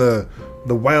live in the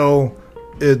well.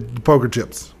 Poker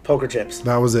chips. poker chips.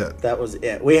 That was it. That was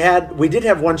it. We did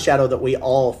have one shadow that we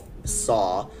all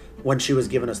saw when she was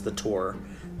giving us the tour,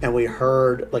 and we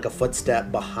heard a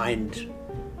footstep behind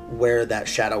where that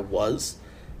shadow was.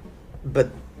 But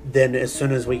then as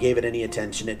soon as we gave it any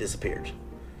attention, it disappeared.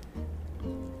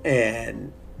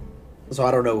 And so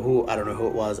I don't know who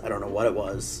it was. I don't know what it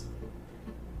was.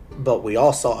 But we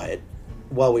all saw it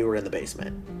while we were in the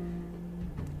basement.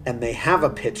 And they have a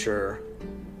picture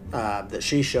that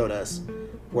she showed us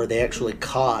where they actually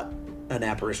caught an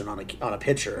apparition on a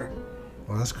picture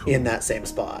Well, that's cool. in that same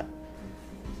spot.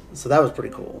 So that was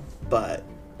pretty cool. But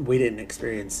we didn't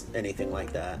experience anything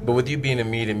like that. But with you being a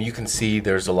medium, you can see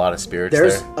there's a lot of spirits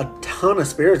There's there. a ton of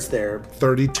spirits there.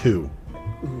 32.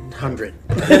 100.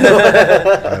 But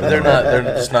they're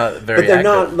just not very But they're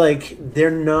active.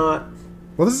 they're not.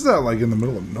 Well, this is out in the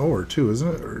middle of nowhere too,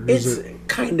 isn't it? Or is It's it?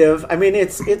 kind of. I mean,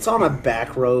 it's on a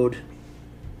back road,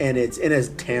 and it's in a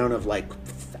town of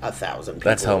 1,000 people.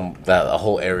 That's how a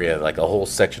whole area, a whole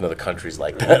section of the country's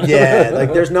like that. Yeah,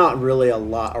 there's not really a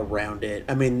lot around it.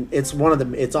 I mean, it's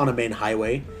on a main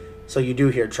highway, so you do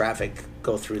hear traffic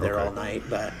go through there all night.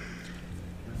 But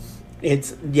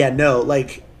it's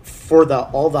for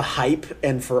all the hype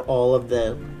and for all of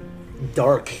the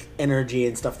dark energy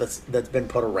and stuff that's been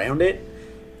put around it,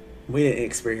 we didn't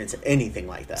experience anything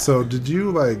like that. So, did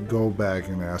you go back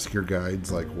and ask your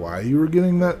guides why you were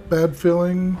getting that bad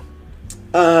feeling?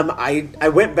 I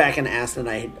went back and asked, and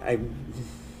I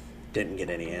didn't get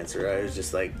any answer. I was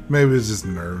just like, Maybe it's just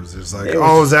nerves. It's It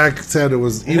was- Zach said it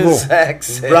was evil. Zach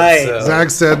said Right. so. Zach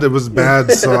said it was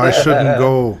bad, so I shouldn't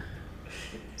go.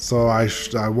 so I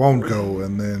won't go,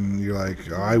 and then you're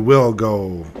like, I will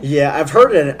go. Yeah, I've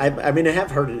heard it. I mean, I have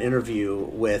heard an interview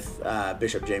with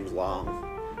Bishop James Long,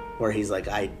 where he's like,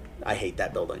 I hate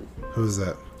that building. Who's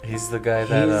that? He's the guy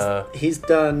that He's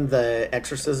done The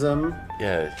Exorcism.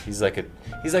 yeah, he's like a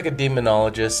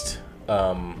demonologist.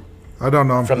 I don't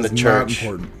know him From the it's not church.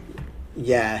 important.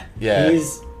 Yeah, Yeah.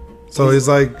 He's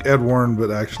like Ed Warren,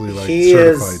 but actually like he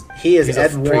certified. is He's a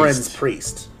Ed priest. Warren's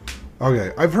priest.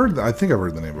 Okay, I think I've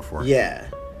heard the name before. Yeah,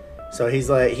 so he's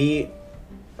like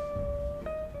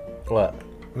What?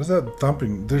 What is that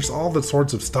thumping? There's all the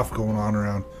sorts of stuff going on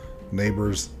around.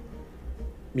 Neighbors.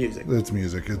 music. It's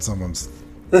music. It's someone's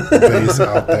bass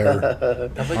out there.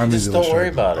 I'm Just easily don't sure. worry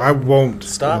about it. I won't.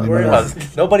 Stop anymore. worrying about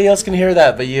it. Nobody else can hear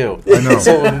that but you. I know.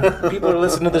 So when people are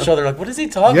listening to the show, they're like, "What is he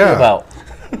talking Yeah. about?"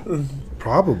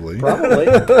 Probably. Probably.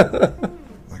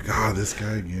 Like, this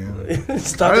guy again.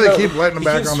 He's Why talking do they about- keep letting him he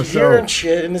back keeps on the hearing show?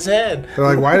 shit in his head. They're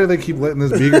like, why do they keep letting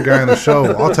this bigger guy on the show?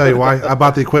 I'll tell you why. I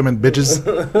bought the equipment, bitches.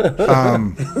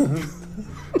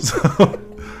 So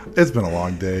it's been a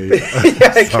long day.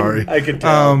 Sorry. I can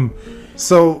tell.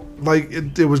 So like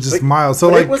it was just mild. So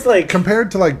but like, it was like-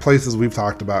 compared to like places we've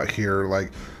talked about here,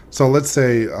 like so let's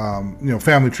say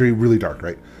Family Tree really dark,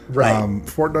 right? Right.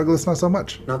 Fort Douglas not so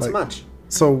much. Not so Like, much.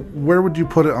 So where would you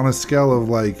put it on a scale of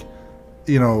like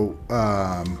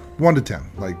 1 to 10?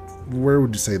 Like where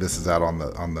would you say this is at on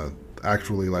the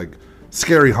actually like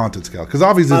scary haunted scale? Because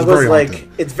obviously it's I was very like, haunted.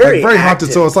 it's very haunted.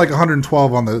 active. So it's like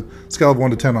 112 on the scale of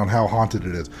 1 to 10 on how haunted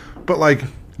it is. But like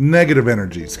negative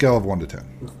energy scale of 1 to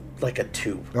 10. Like a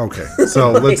 2. Okay,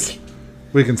 so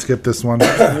we can skip this one.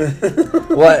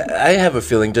 Well, I have a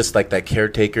feeling just like that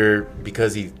caretaker,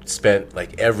 because he spent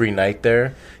like every night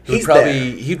there. He's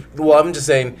I'm just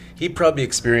saying he probably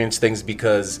experienced things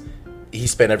because he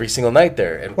spent every single night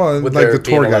there, and Well, with like there the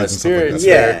being tour a lot of guides and stuff like spirits that.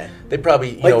 Yeah. there, they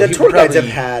probably Like the he tour guides probably-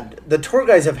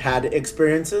 have had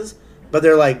experiences, but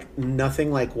they're like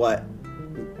nothing like what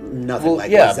nothing Well,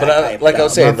 like yeah, what but Zach I Hype like I was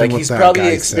does. saying, Nothing like what he's that probably guy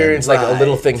said. experienced like a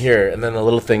little Right. thing here and then a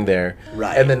little thing there,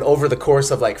 Right. and then over the course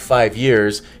of like 5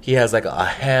 years, he has like a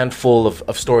handful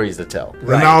of stories to tell.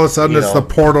 And all of a sudden, You it's know, the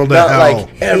portal to Not hell.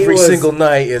 like every He was- single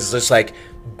night is just like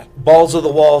balls of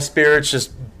the wall spirits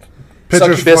just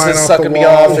Pictures succubus flying off sucking the me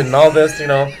wall. off and all this, you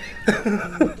know.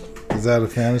 Is that a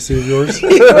fantasy of yours?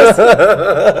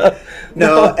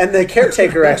 No, and the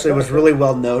caretaker actually was really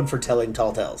well known for telling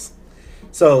tall tales.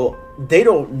 So they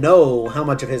don't know how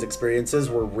much of his experiences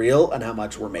were real and how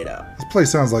much were made up. This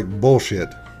place sounds like bullshit.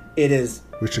 It is.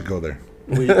 We should go there.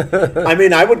 I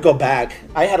mean, I would go back.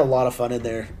 I had a lot of fun in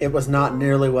there. It was not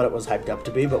nearly what it was hyped up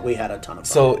to be, but we had a ton of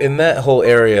fun. So in that whole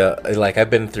area, like I've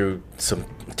been through some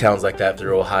towns like that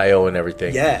through Ohio and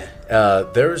everything. Yeah.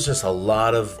 There's just a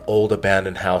lot of old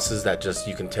abandoned houses that just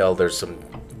you can tell there's some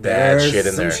bad There's shit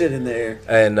in some there. shit in there.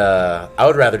 And I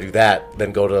would rather do that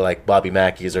than go to like Bobby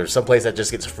Mackey's or someplace that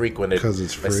just gets frequented. Because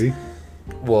it's free.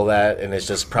 Well, that and it's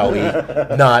just probably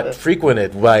not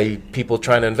frequented by people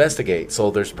trying to investigate. So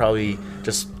there's probably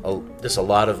just a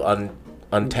lot of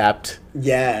untapped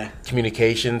Yeah.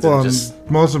 communications Well, and just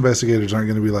most investigators aren't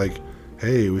going to be like,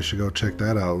 hey, we should go check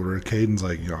that out. Where Caden's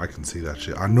like, I can see that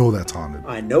shit. I know that's haunted.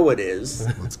 I know it is.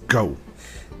 Let's go.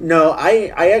 No, I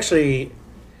actually,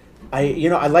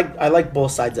 I like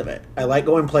both sides of it. I like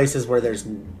going places where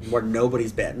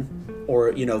nobody's been,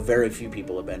 or very few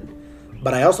people have been.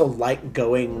 But I also like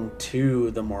going to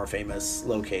the more famous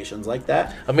locations like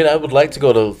that I mean, I would like to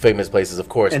go to famous places, of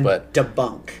course, and but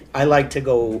debunk. I like to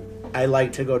go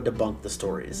debunk the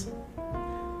stories.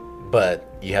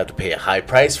 you have to pay a high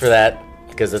price for that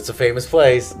because it's a famous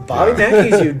place. Bobby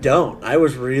Mackey's, you don't. I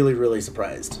was really, really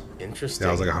surprised. Interesting.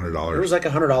 Yeah, it was like $100. It was like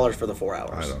 $100 for the 4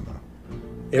 hours. I don't know.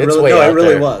 It really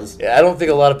there. was. Yeah, I don't think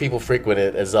a lot of people frequent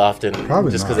it as often,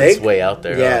 Probably just not. because it's way out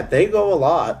there. Yeah, huh? they go a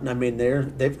lot. I mean, they're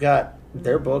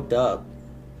booked up,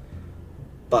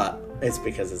 but it's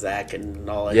because of Zach and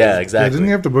all that. Yeah, Yeah, exactly. didn't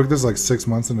you have to book this like 6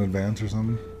 months in advance or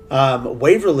something?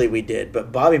 Waverly we did,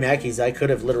 but Bobby Mackey's I could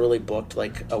have literally booked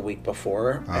like a week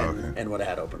before okay. and would have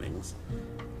had openings.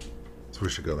 So we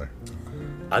should go there.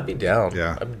 I'd be down.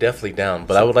 Yeah. I'm definitely down.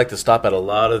 But I would like to stop at a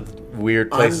lot of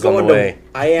weird places on the way.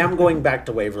 I am going back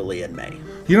to Waverly in May.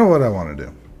 You know what I want to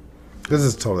do? This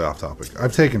is totally off topic.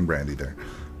 I've taken Brandy there.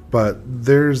 But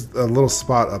there's a little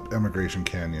spot up Emigration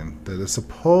Canyon that is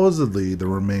supposedly the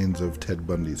remains of Ted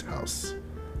Bundy's house.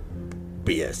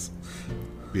 BS.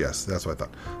 Yes, that's what I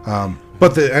thought.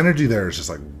 But the energy there is just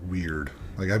like weird.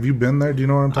 Like, have you been there? Do you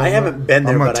know what I'm talking about? I haven't been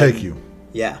there, I'm gonna but take I'm- you.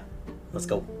 Yeah, let's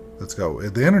go. Let's go.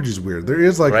 The energy's weird. There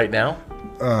is like Right now?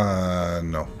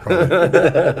 no,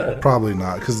 probably, probably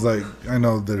not. Because like I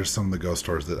know there's some of the ghost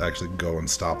stores that actually go and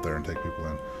stop there and take people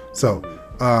in. So,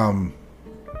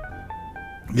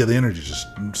 yeah, the energy's just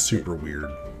super weird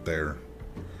there.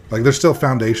 Like, there's still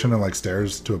foundation and like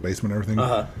stairs to a basement and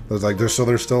everything.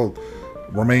 There's still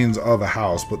remains of a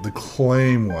house, but the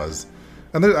claim was,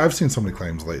 and I've seen so many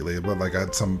claims lately, but like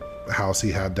at some house he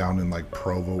had down in like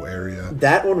Provo area.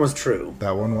 That one was true.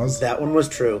 That one was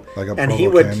true. like a and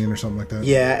Provo Canyon or something like that.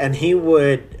 Yeah, and he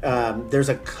would. There's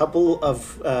a couple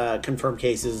of confirmed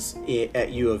cases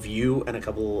at U of U and a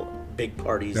couple big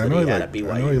parties that he had at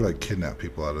BYU. I know he like kidnapped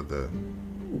people out of the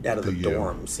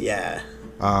dorms. Yeah.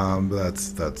 But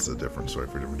that's a different story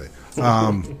for a different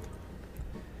day.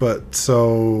 But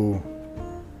so,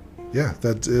 yeah,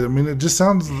 that I mean, it just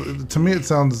sounds to me. It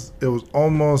was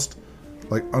almost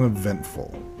like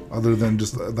uneventful, other than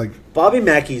just like Bobby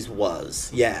Mackey's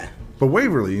was, yeah. But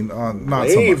Waverly, not Waverly,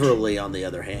 so much. Waverly, on the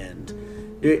other hand,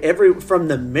 dude, from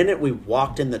the minute we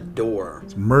walked in the door,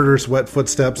 Murderous wet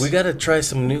footsteps. We gotta try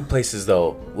some new places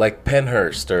though, like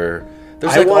Penhurst or.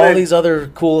 There's all these other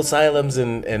cool asylums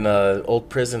and old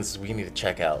prisons we need to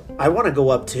check out. I want to go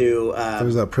up to...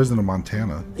 There's that prison in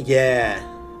Montana. Yeah.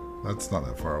 That's not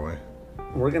that far away.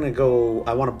 We're going to go...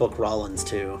 I want to book Rollins,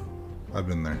 too. I've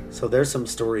been there. So there's some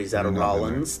stories out of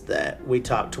Rollins that we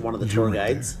talked to one of the tour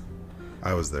guides.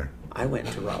 I was there. I went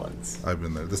to Rollins. I've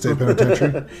been there. The state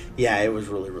penitentiary? Yeah, it was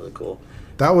really, really cool.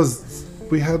 That was...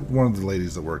 We had one of the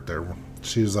ladies that worked there.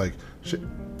 She was like... She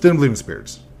didn't believe in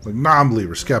spirits. Like,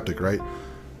 non-believer, skeptic, right?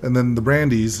 And then the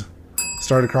Brandies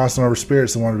started crossing over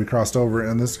spirits and wanted to be crossed over,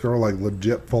 and this girl, like,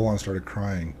 legit full-on started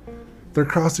crying. They're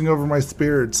crossing over my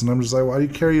spirits, and I'm just like, why do you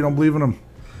care? You don't believe in them.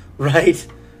 Right.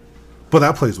 But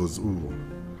that place was,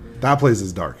 that place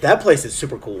is dark. That place is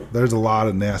super cool. There's a lot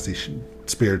of nasty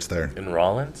spirits there. In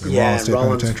Rollins? Yeah,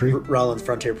 Rollins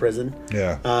Frontier Prison.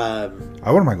 Yeah.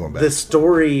 I wouldn't mind going back. The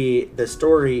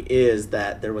story is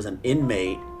that there was an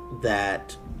inmate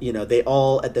that, you know, they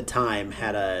all at the time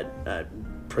had a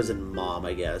prison mom,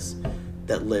 I guess,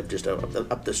 that lived just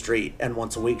up the street, and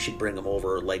once a week she'd bring him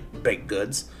over like baked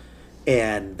goods.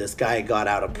 And this guy got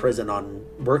out of prison on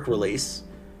work release,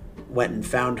 went and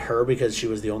found her because she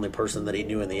was the only person that he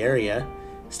knew in the area,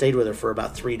 stayed with her for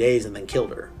about 3 days, and then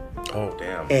killed her. Oh,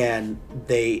 damn. And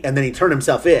then he turned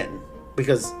himself in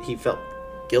because he felt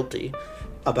guilty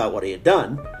about what he had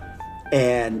done.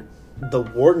 And the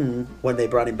warden, when they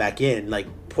brought him back in, like,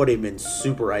 put him in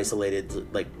super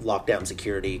isolated, like, lockdown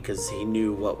security because he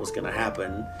knew what was going to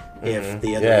happen if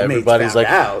the other inmates found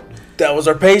out. That was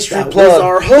our pastry that plug. Was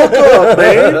our hookup,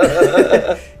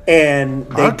 man. And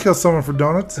I'll kill someone for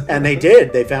donuts. And they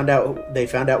did. They found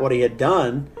out what he had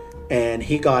done, and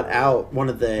he got out.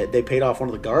 They paid off one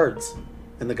of the guards,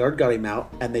 and the guard got him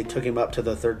out, and they took him up to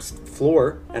the 3rd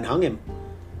floor and hung him.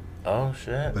 Oh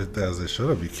shit! As they should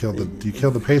have. You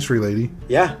killed the pastry lady.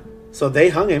 Yeah. So they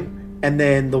hung him, and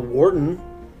then the warden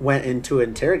went in to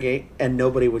interrogate, and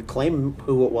nobody would claim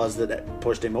who it was that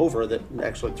pushed him over, that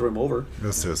actually threw him over.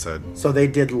 That's suicide. So they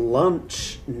did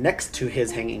lunch next to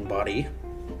his hanging body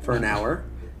for an hour,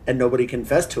 and nobody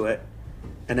confessed to it.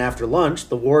 And after lunch,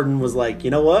 the warden was like,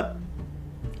 you know what?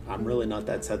 I'm really not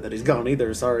that sad that he's gone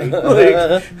either, sorry.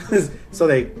 So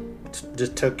they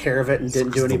just took care of it and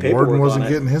didn't do any paperwork on it. The warden wasn't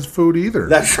getting his food either.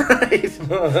 That's right.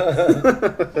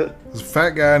 This fat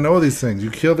guy, I know these things. You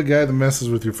kill the guy that messes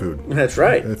with your food. That's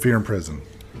right. If you're in prison.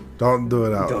 Don't do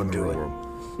it out in the real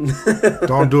world.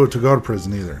 Don't do it to go to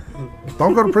prison either.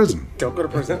 Don't go to prison. Don't go to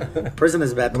prison. Prison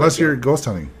is a bad place. Unless you're ghost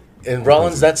hunting. In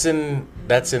Rollins, that's in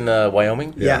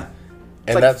Wyoming? Yeah.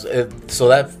 And so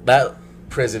that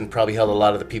prison probably held a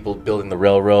lot of the people building the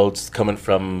railroads coming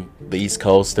from the East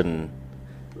Coast and...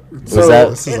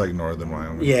 This is like northern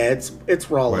Wyoming. Yeah, it's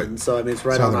Rollins, so I mean it's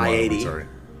right on I-80. Sorry.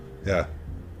 Yeah.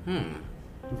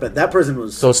 But that prison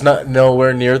was... So it's not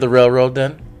nowhere near the railroad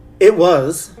then? It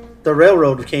was. The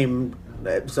railroad came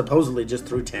supposedly just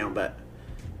through town, but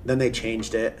then they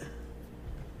changed it.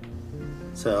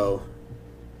 So...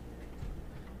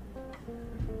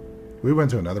 We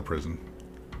went to another prison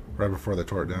right before they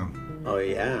tore it down. Oh,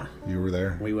 yeah. You were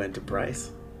there? We went to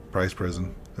Price. Price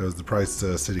Prison. It was the Price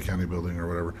City County building or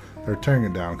whatever. They're tearing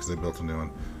it down because they built a new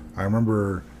one. I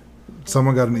remember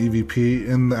someone got an EVP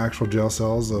in the actual jail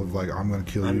cells of like, I'm going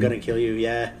to kill you. I'm going to kill you,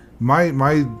 yeah.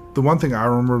 The one thing I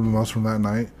remember the most from that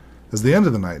night is the end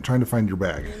of the night, trying to find your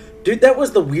bag. Dude, that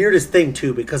was the weirdest thing,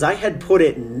 too, because I had put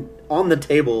it on the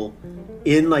table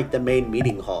in, like, the main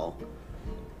meeting hall.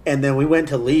 And then we went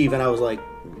to leave, and I was like,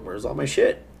 where's all my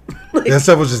shit? That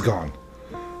stuff was just gone.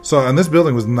 So, and this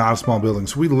building was not a small building.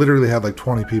 So we literally had like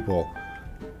 20 people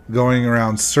going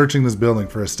around searching this building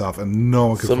for his stuff, and no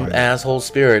one could Some find it. asshole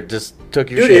spirit just took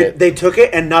your Dude, shit. they took it,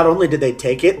 and not only did they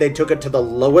take it, they took it to the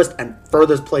lowest and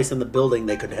furthest place in the building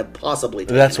they could have possibly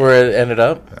taken That's where it ended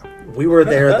up? We were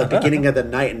there at the beginning of the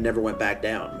night and never went back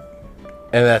down.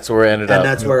 And that's where it ended up. And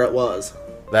that's where it was.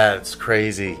 That's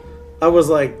crazy. I was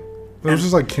like... It was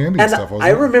just like candy And stuff, wasn't I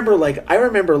it?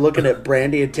 remember looking at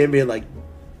Brandy and Tim being like,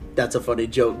 that's a funny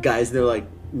joke, guys. And they're like,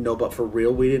 no, but for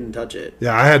real, we didn't touch it.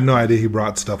 Yeah, I had no idea he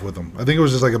brought stuff with him. I think it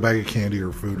was just like a bag of candy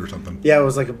or food or something. Yeah, it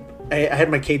was like, I had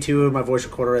my K2 and my voice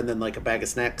recorder and then like a bag of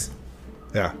snacks.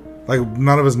 Yeah. Like,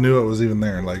 none of us knew it was even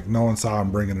there. Like, no one saw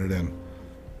him bringing it in.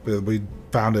 But we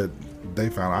found it. They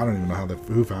found it. I don't even know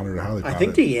who found it or how they found it. I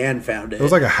think Deanne found it. It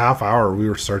was like a half hour we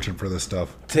were searching for this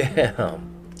stuff. Damn.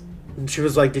 And she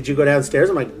was like, did you go downstairs?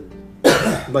 I'm like,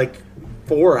 like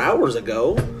 4 hours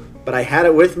ago. But I had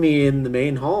it with me in the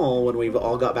main hall when we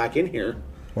all got back in here.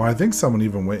 Well, I think someone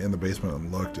even went in the basement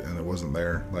and looked, and it wasn't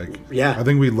there. Like, Yeah. I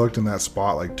think we looked in that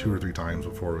spot like 2 or 3 times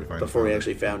before we found it.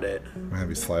 Actually found it. I'm gonna have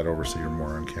you slide over so you're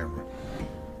more on camera.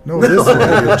 No, this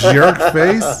way, you jerk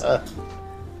face.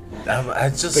 I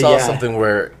just But saw yeah. something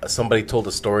where somebody told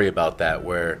a story about that,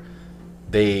 where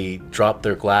they dropped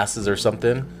their glasses or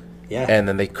something, Yeah. and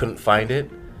then they couldn't find it,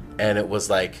 and it was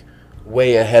like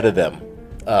way ahead of them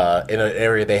in an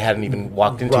area they hadn't even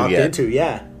walked into yet.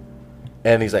 Yeah.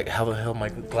 And he's like, "How the hell my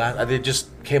glass? They just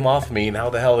came off me, and how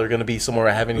the hell they're gonna be somewhere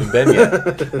I haven't even been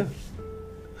yet?"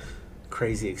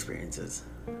 Crazy experiences.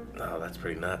 Oh, that's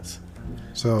pretty nuts.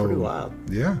 So, Pretty wild.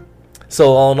 yeah.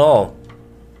 So all in all,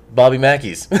 Bobby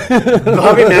Mackey's.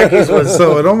 Bobby Mackey's was...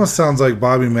 So it almost sounds like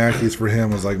Bobby Mackey's for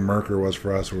him was like Merker was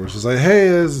for us, where it's just like, hey,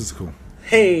 this is cool.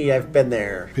 Hey, I've been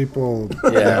there. People,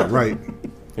 Yeah. yeah, right.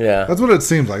 Yeah. That's what it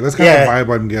seems like. That's kind of the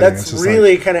vibe I'm getting. That's it's just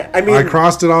really like, kind of... I mean, I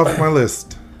crossed it off my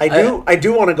list. I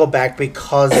do want to go back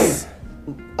because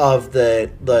of the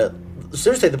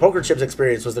seriously, the poker chips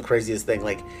experience was the craziest thing.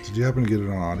 Like, Did you happen to get it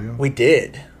on audio? we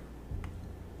did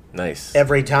Nice.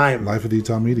 every time. Life of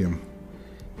Utah Medium.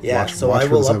 Yeah, watch- so watch I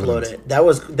for will this upload evidence.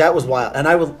 it. That was wild, and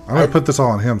I will. I'm going to put this all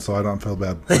on him so I don't feel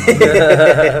bad.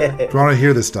 If you want to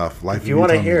hear this stuff, Life If you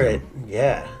want to Utah hear it, Medium.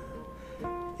 yeah,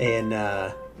 and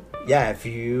yeah, if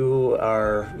you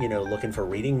are looking for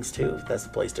readings too, that's the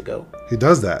place to go. He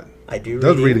does that. I do. He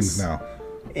does readings now.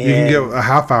 You can and get a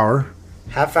half hour,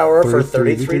 half hour for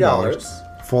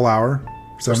 $33, full hour,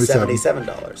 for $77.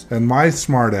 $77. And my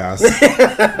smart ass,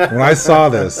 when I saw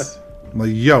this, I'm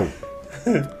like, yo,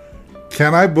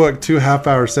 can I book 2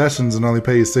 half-hour sessions and only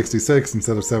pay you 66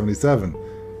 instead of 77?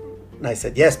 And I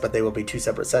said yes, but they will be 2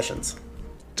 separate sessions.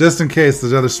 Just in case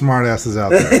there's other smart asses out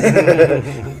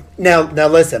there. Now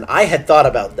listen, I had thought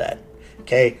about that.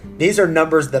 Okay, these are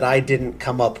numbers that I didn't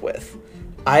come up with.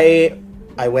 I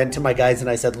went to my guys and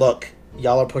I said, look,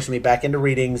 y'all are pushing me back into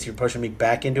readings. You're pushing me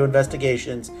back into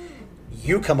investigations.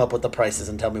 You come up with the prices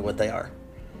and tell me what they are.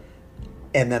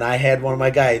 And then I had one of my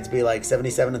guides be like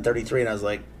 77 and 33, and I was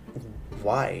like,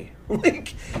 why?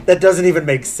 Like, that doesn't even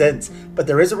make sense. But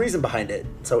there is a reason behind it.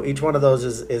 So each one of those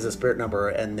is a spirit number,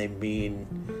 and they mean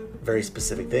very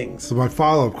specific things. So my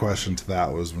follow-up question to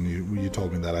that was when you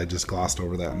told me that, I just glossed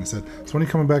over that and I said, so when are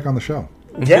you coming back on the show?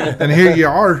 Yeah. And here you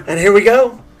are. And here we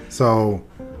go. So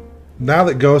now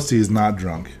that Ghosty is not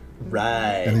drunk,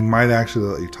 Right. and he might actually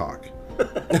let you talk.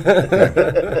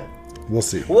 Okay. We'll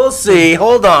see. We'll see.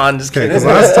 Hold on. Just Okay, kidding.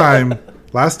 because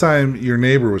last time your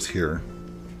neighbor was here,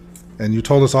 and you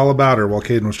told us all about her while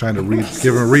Caden was trying to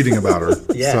give him a reading about her.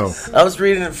 Yes. So I was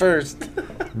reading it first.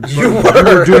 you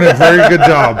were doing a very good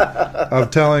job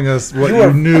of telling us what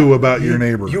you knew about your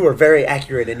neighbor. You were very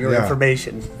accurate in your Yeah.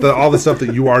 information. All the stuff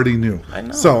that you already knew. I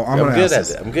know. So I'm going to good ask at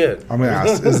this. it. I'm good. I'm going to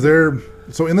ask: is there?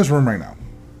 So in this room right now,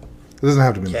 it doesn't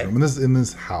have to be in this Okay. room. In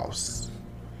this house,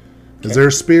 is there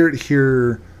a spirit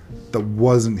here that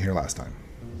wasn't here last time?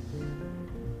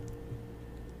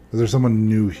 Is there someone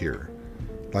new here,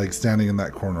 like standing in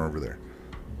that corner over there?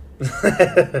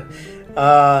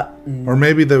 Or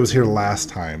maybe that was here last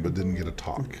time but didn't get to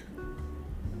talk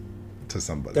to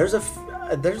somebody. There's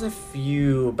a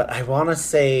few, but I want to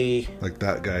say Like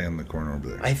that guy in the corner over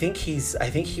there. I think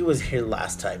he was here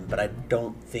last time, but I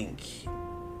don't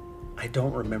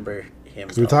remember him.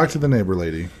 So we talked to the neighbor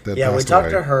lady that Yeah, we passed talked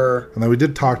away. to her. And then we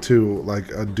did talk to like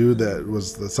a dude that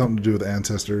was something to do with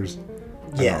ancestors.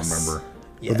 Yes. I don't remember.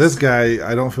 Yes. But this guy,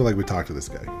 I don't feel like we talked to this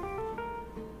guy.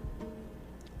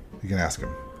 You can ask him.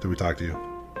 Did we talk to you?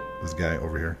 This guy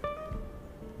over here?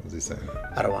 What's he saying?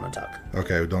 I don't want to talk.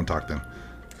 Okay, don't talk then.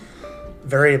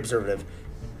 Very observative.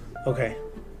 Okay.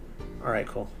 All right,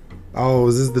 cool. Oh,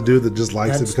 is this the dude that just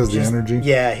likes it because of the just- energy?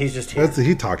 Yeah, he's just here.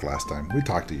 He talked last time. We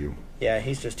talked to you. Yeah,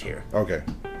 he's just here. Okay.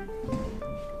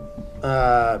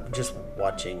 Just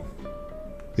watching.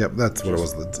 Yep, that's what it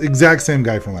was. The exact same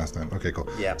guy from last time. Okay, cool.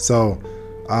 Yeah. So,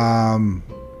 I'm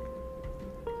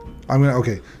gonna.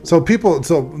 Okay, so people.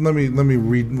 So let me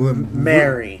read.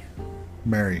 Mary.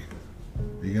 Mary,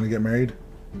 are you gonna get married?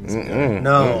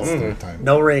 No. It's third time.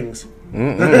 No rings.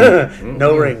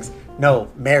 No rings. No,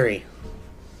 Mary.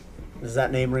 Does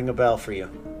that name ring a bell for you?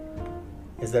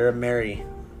 Is there a Mary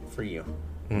for you?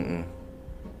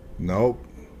 Nope.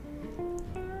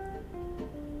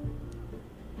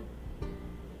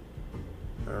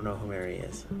 I don't know who Mary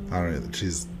is. I don't know.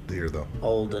 She's here though.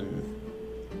 Old and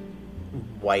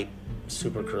white,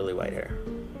 super curly white hair.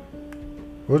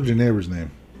 What was your neighbor's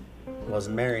name?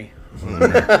 Wasn't Mary.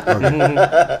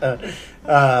 Okay.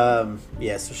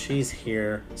 Yeah, so she's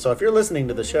here. So if you're listening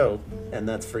to the show and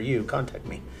that's for you, contact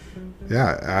me.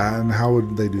 Yeah, and how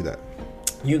would they do that?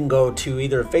 You can go to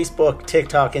either Facebook,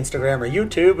 TikTok, Instagram, or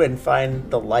YouTube and find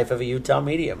The Life of a Utah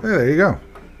Medium. Hey, there you go.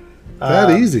 That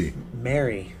easy.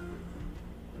 Mary.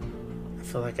 I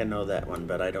feel like I know that one,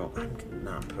 but I'm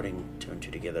not putting two and two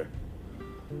together.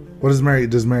 What does Mary?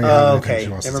 Does Mary have Oh, anything okay. she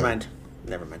wants Never to say? mind.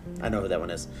 Never mind. I know who that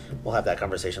one is. We'll have that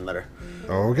conversation later.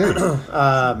 Oh, okay.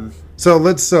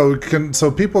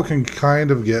 So people can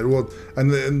kind of get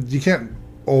and you can't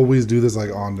always do this like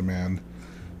on demand.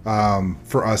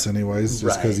 For us, anyways,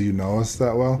 just because Right. you know us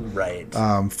that well. Right.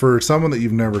 For someone that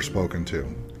you've never spoken to,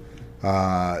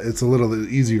 it's a little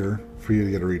easier for you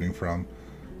to get a reading from.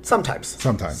 Sometimes.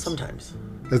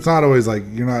 It's not always like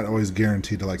you're not always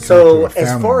guaranteed to like. So connect with a as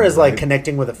family far as member, like right?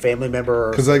 connecting with a family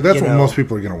member, Because like that's you what know, most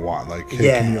people are gonna want. Like, hey,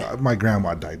 Yeah. my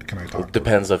grandma died. Can I talk? to her?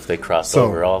 Depends if they crossed So-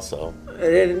 over also.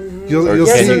 You'll Or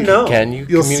Yes see. and no. Can you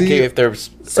You'll communicate see- if they're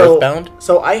So, earthbound?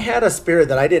 so I had a spirit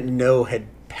that I didn't know had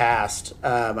passed.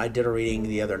 I did a reading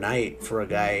the other night for a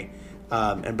guy.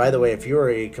 And by the way, if you're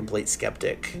a complete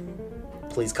skeptic,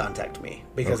 please contact me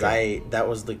because Okay. that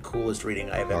was the coolest reading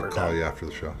I've I'll ever call done. you after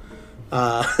the show.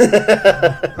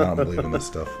 I don't believe in this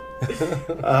stuff.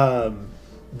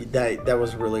 That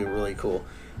was really, really cool.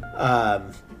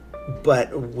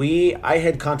 But I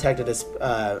had contacted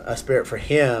a spirit for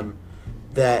him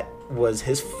that was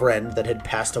his friend that had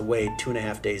passed away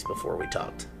 2.5 days before we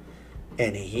talked.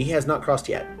 And he has not crossed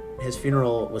yet. His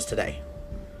funeral was today.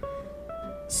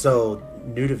 So,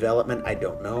 new development, I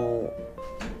don't know.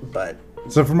 But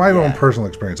So from my own Yeah. personal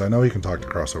experience, I know you can talk to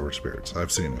crossover spirits.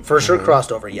 I've seen it. for sure,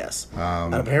 crossed over, yes.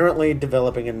 Apparently,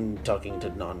 developing and talking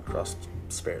to non-crossed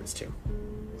spirits too.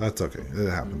 That's okay. It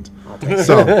happens.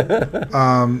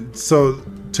 So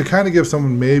to kind of give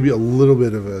someone maybe a little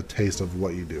bit of a taste of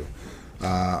what you do,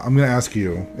 I'm going to ask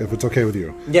you, if it's okay with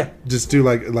you, Yeah. just do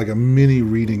like a mini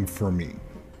reading for me.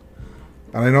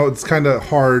 And I know it's kind of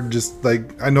hard, just like,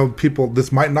 I know people,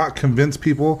 this might not convince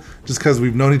people just because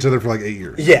we've known each other for like 8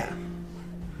 years. Yeah.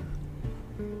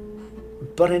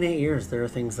 But in 8 years, there are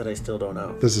things that I still don't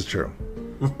know. This is true.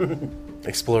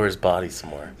 Explore his body some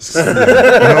more.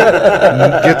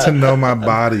 Get to know my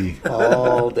body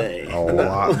All day. a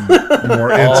lot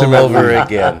more All intimately. over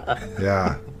again.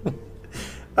 Yeah.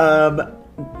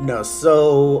 No,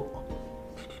 so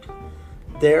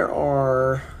there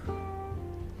are.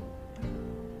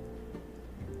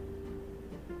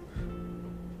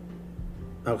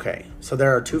 Okay, so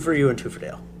there are 2 for you and 2 for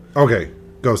Dale. Okay.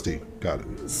 Ghosty. Got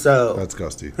it. So That's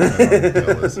Ghosty. I know what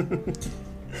Dale is.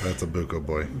 That's a Buko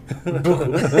boy.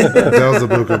 Dale's a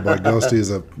Buko boy. Ghosty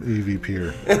is a EV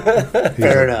peer. He's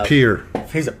Fair a enough. peer.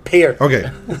 he's a peer. Okay.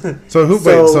 So who?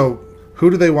 So- wait. So who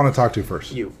do they want to talk to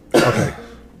first? You, Okay.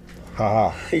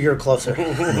 Haha. you're closer.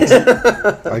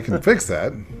 I can fix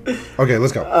that. Okay.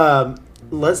 Let's go.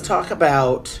 Let's talk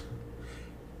about.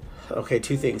 Okay,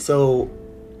 2 things. So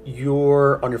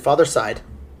you're on your father's side.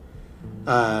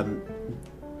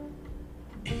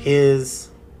 His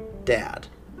dad.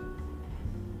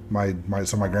 My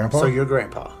grandpa. So your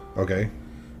grandpa. Okay.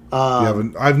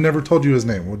 I've never told you his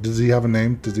name. Does he have a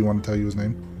name? Does he want to tell you his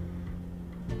name?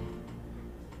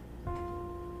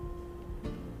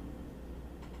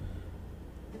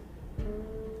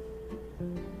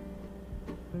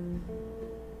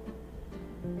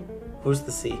 Who's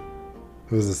the C?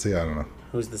 Who's the C? I don't know.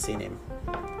 Who's the C name?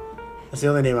 That's the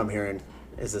only name I'm hearing.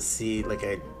 Is a C like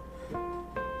a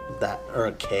that or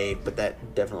a K, but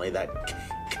that definitely that.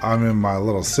 I mean, my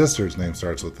little sister's name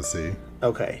starts with the C,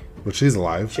 Okay, but she's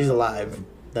alive. she's alive.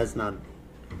 That's not.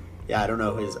 Yeah, I don't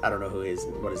know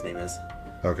what his name is.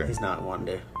 Okay. He's not wanting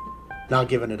to. Not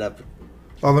giving it up.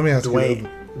 Oh, let me ask Dwayne.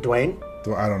 you. Dwayne?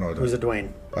 I don't know. Who's a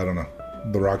Dwayne? I don't know.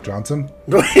 The Rock Johnson?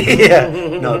 Dwayne. Yeah.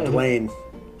 No, Dwayne.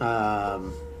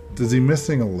 Is he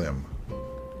missing a limb?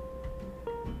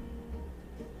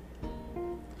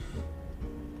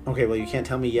 Okay, well, you can't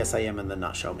tell me yes, I am, and then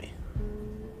not show me.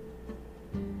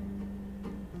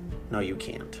 No, you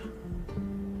can't.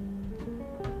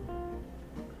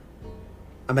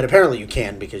 I mean, apparently you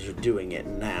can because you're doing it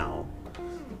now.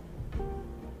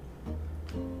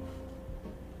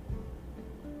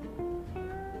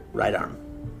 Right arm.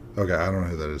 Okay, I don't know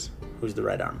who that is. Who's the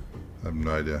right arm? I have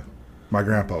no idea. My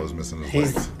grandpa was missing his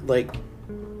He's legs. like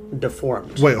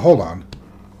deformed. Wait, hold on.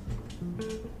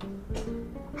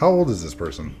 How old is this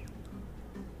person?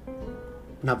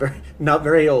 Not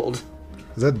very old.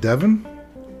 Is that Devin?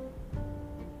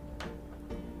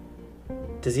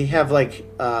 Does he have like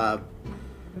tan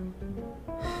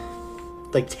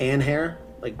hair?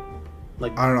 Like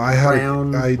I don't know. I had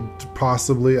brown? I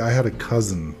had a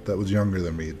cousin that was younger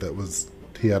than me.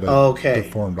 He had a Okay.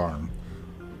 deformed arm.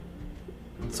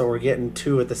 So we're getting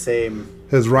two at the same.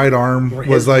 His right arm Or was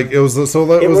his- like it was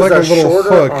like a was little a shorter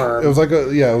hook. arm It was like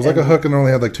a hook and it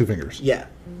only had like 2 fingers. Yeah.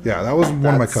 Yeah, that was one of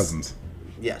my That's- cousins.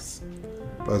 Yes.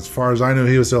 But as far as I knew,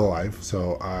 he was still alive.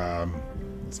 So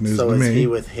it's news So to is me. he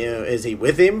with him? Is he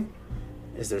with him?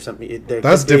 Is there something? There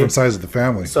That's could be- different size of the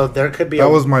family. So there could be. That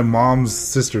was my mom's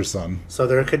sister's son. So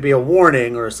there could be a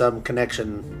warning or some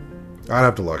connection. I'd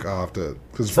have to look. I'll have to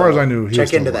because as far as I knew, he was check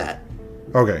still into alive.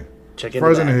 that. Okay. Check As far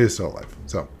into as I knew, that. he was still alive.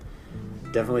 So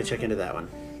Definitely check into that one.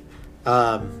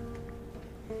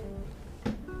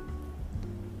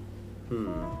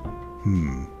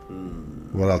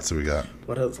 what else do we got?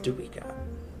 What else do we got?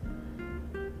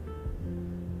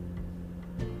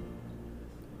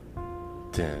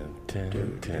 Dun, dun,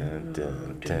 dun,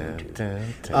 dun, dun,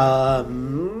 dun,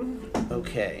 dun.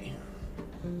 Okay.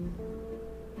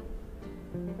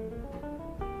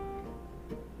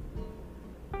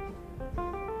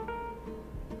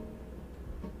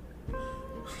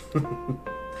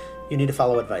 You need to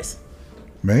follow advice.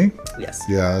 Me? Yes.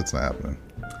 Yeah, that's not happening.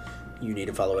 You need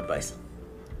to follow advice.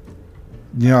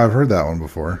 You know, I've heard that one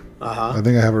before. Uh-huh. I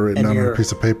think I have it written And down on a you're-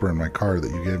 piece of paper in my car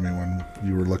that you gave me when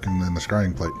you were looking in the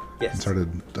scrying plate Yes. and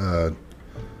started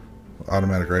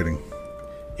automatic writing.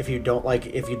 If you don't like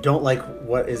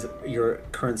what is your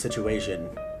current situation,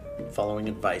 following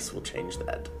advice will change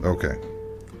that. Okay.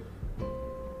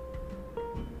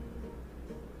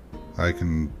 I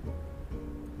can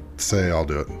say I'll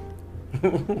do it.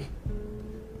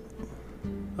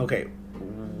 Okay.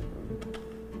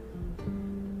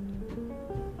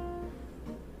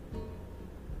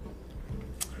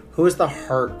 Who is the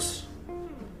heart?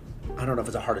 I don't know if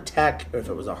it's a heart attack or if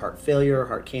it was a heart failure,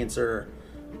 heart cancer.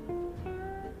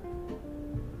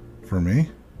 For me?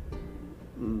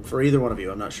 For either one of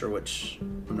you, I'm not sure which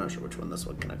one this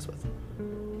one connects with.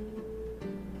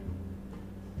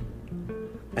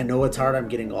 I know it's hard. I'm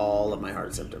getting all of my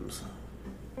heart symptoms.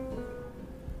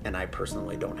 And I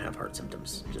personally don't have heart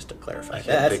symptoms, just to clarify I can't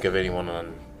that. think of anyone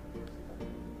on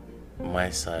my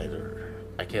side, or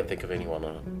I can't think of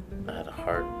anyone that had a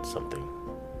heart something.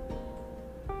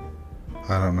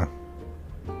 I don't know.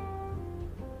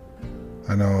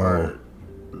 I know.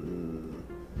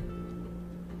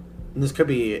 This could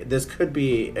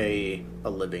be a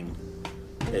living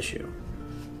issue.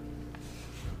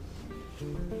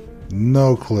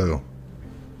 No clue.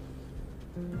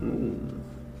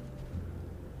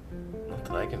 Not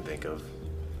that I can think of.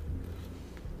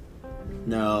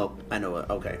 No, I know what.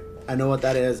 Okay, I know what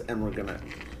that is, and we're gonna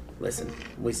listen.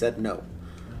 We said no.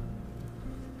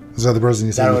 Is that the person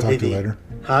you said That you'll would talk be to the- later?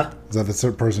 Huh? Is that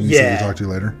the person you said Yeah. you'll talk to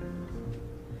later?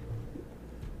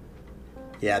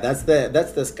 Yeah, that's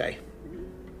this guy.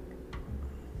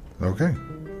 Okay.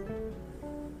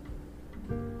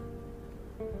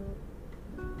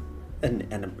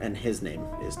 And his name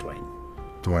is Dwayne.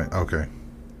 Dwayne. Okay.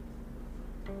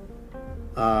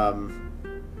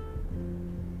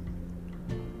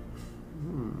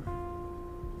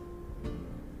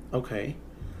 Okay.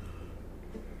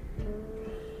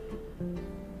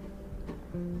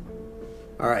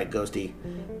 All right, Ghosty.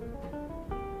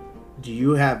 Do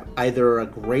you have either a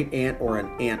great aunt or an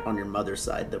aunt on your mother's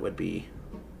side that would be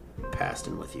passed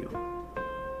in with you?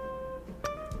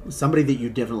 Somebody that you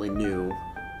definitely knew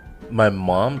My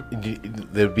mom?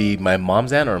 There'd be my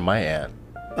mom's aunt or my aunt?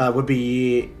 would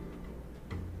be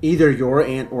either your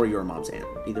aunt or your mom's aunt.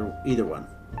 Either one.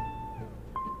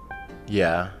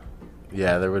 Yeah.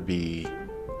 Yeah, there would be.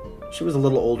 She was a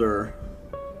little older.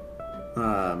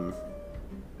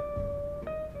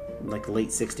 Like late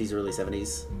 60s, early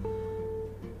 70s.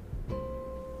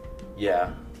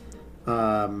 Yeah.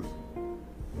 A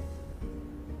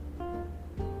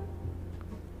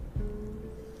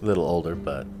little older,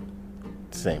 but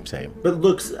same. But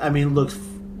looks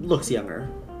younger,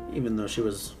 even though she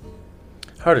was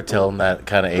Hard to tell in that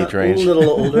kind of age range. a little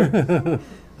older.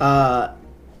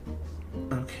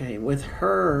 Okay, with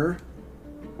her,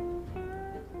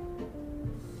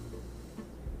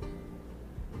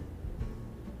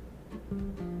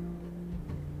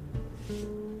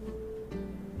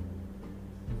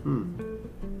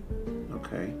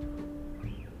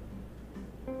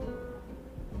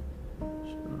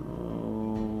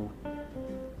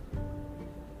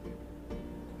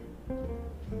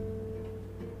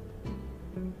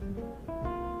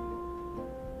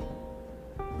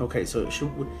 Okay, so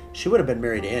she would have been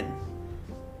married in.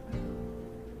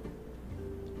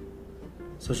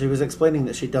 So she was explaining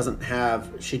that she doesn't have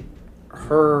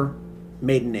her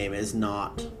maiden name is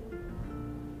not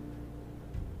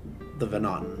the Van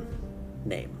Otten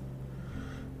name.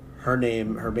 Her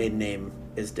maiden name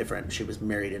is different. She was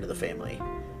married into the family.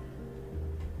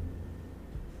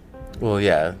 Well,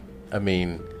 yeah. I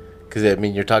mean, because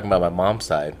you're talking about my mom's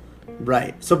side.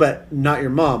 Right. So, but not your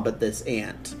mom, but this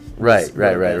aunt. Right.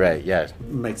 Yeah.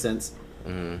 Makes sense.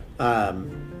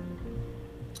 Mm-hmm.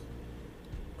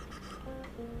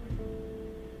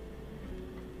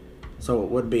 So it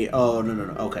would be. Oh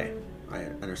no. Okay, I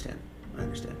understand.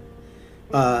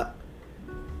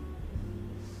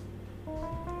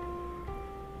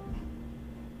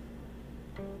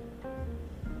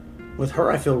 With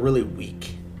her, I feel really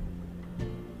weak,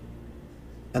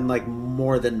 and like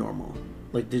more than normal.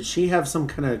 Like, did she have some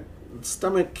kind of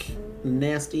stomach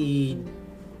nasty?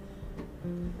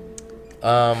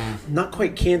 Not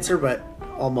quite cancer, but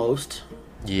almost.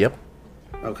 Yep.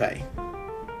 Okay.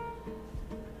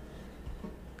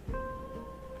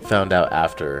 Found out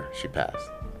after she passed.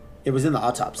 It was in the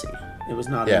autopsy. It was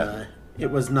not. Yeah. It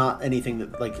was not anything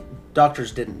that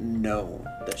doctors didn't know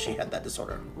that she had that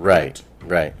disorder. Right.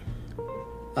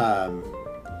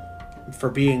 For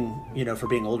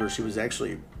being older, she was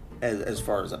actually, as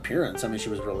far as appearance, I mean, she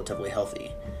was relatively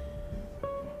healthy.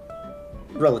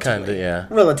 Relatively. Kinda, yeah.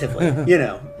 Relatively.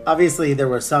 Obviously there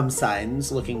were some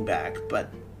signs looking back, but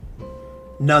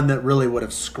none that really would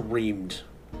have screamed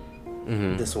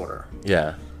disorder.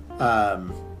 Yeah.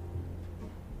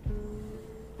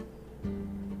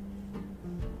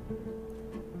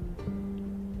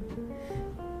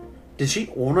 Did she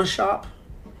own a shop?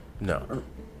 No.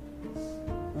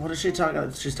 What is she talking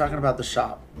about? She's talking about the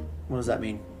shop. What does that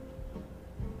mean?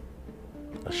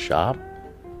 A shop?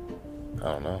 I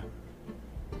don't know.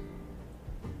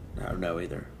 I don't know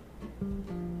either.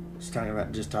 Just talking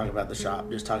about the shop.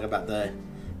 Just talking about the.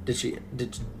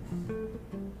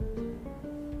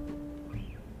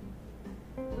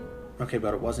 Okay,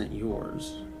 but it wasn't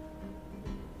yours.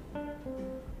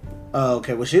 Oh,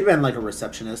 okay. Well, she'd been like a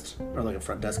receptionist or like a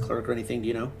front desk clerk or anything. Do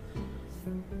you know?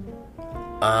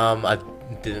 I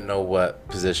didn't know what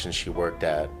position she worked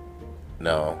at.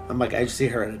 No. I'm like, I just see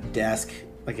her at a desk,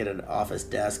 like at an office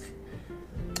desk.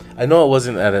 I know it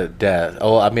wasn't at a desk.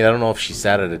 Oh, I mean, I don't know if she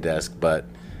sat at a desk, but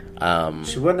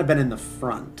she wouldn't have been in the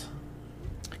front.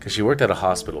 Because she worked at a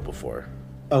hospital before.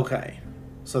 Okay.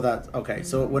 So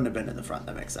it wouldn't have been in the front.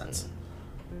 That makes sense.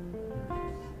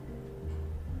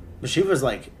 But she was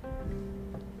like,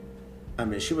 I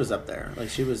mean, she was up there. Like,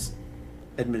 she was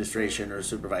administration or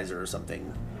supervisor or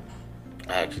something.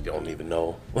 I actually don't even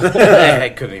know. I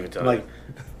couldn't even tell. Like,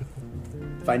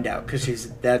 find out, because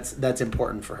that's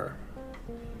important for her.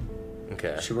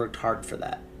 Okay. She worked hard for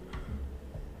that.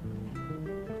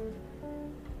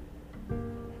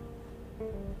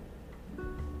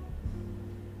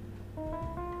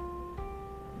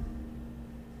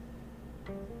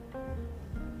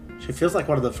 She feels like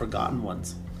one of the forgotten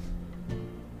ones.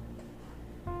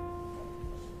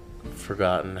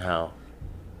 Forgotten how?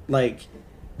 Like,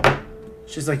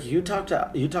 she's like, you talk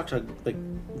to like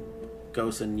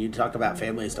ghosts and you talk about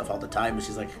family and stuff all the time, and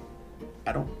she's like,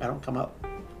 I don't come up.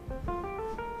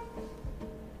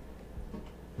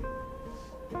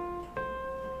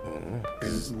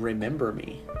 Remember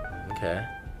me. Okay.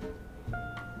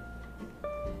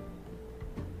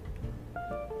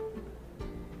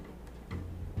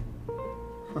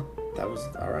 Huh, that was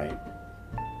all right.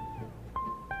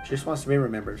 She just wants to be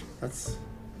remembered. That's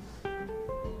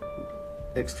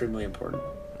extremely important.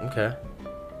 Okay.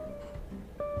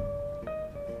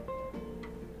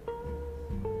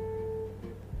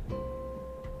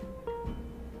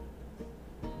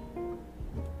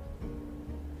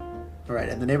 All right,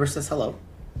 and the neighbor says hello.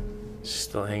 She's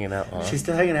still hanging out, huh? She's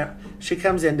still hanging out. She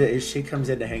comes in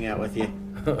to hang out with you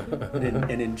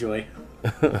and enjoy.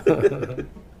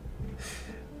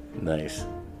 Nice.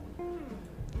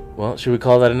 Well, should we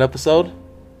call that an episode?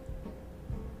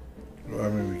 Well, I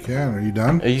mean, we can. Are you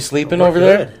done? Are you sleeping We're over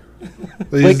good.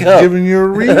 He's Wake up. giving you a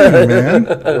reading, man.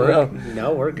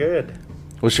 No, we're good.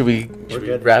 Well, should we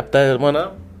good. wrap that one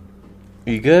up?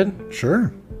 You good?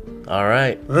 Sure. All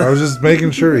right. I was just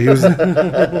making sure he was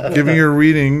giving you a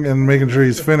reading and making sure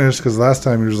he's finished, because last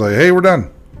time he was like, hey, we're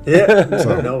done. Yeah.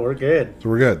 No, we're good. So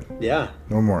we're good. Yeah.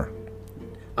 No more.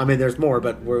 I mean, there's more,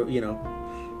 but we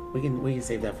can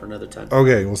save that for another time.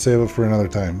 Okay, we'll save it for another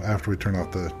time after we turn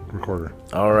off the recorder.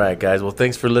 All right, guys. Well,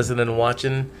 thanks for listening and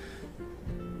watching.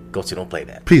 Ghosty don't play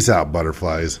that. Peace out,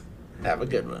 butterflies. Have a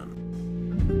good one.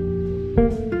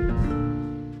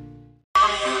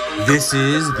 This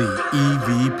is the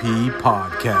EVP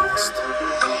Podcast.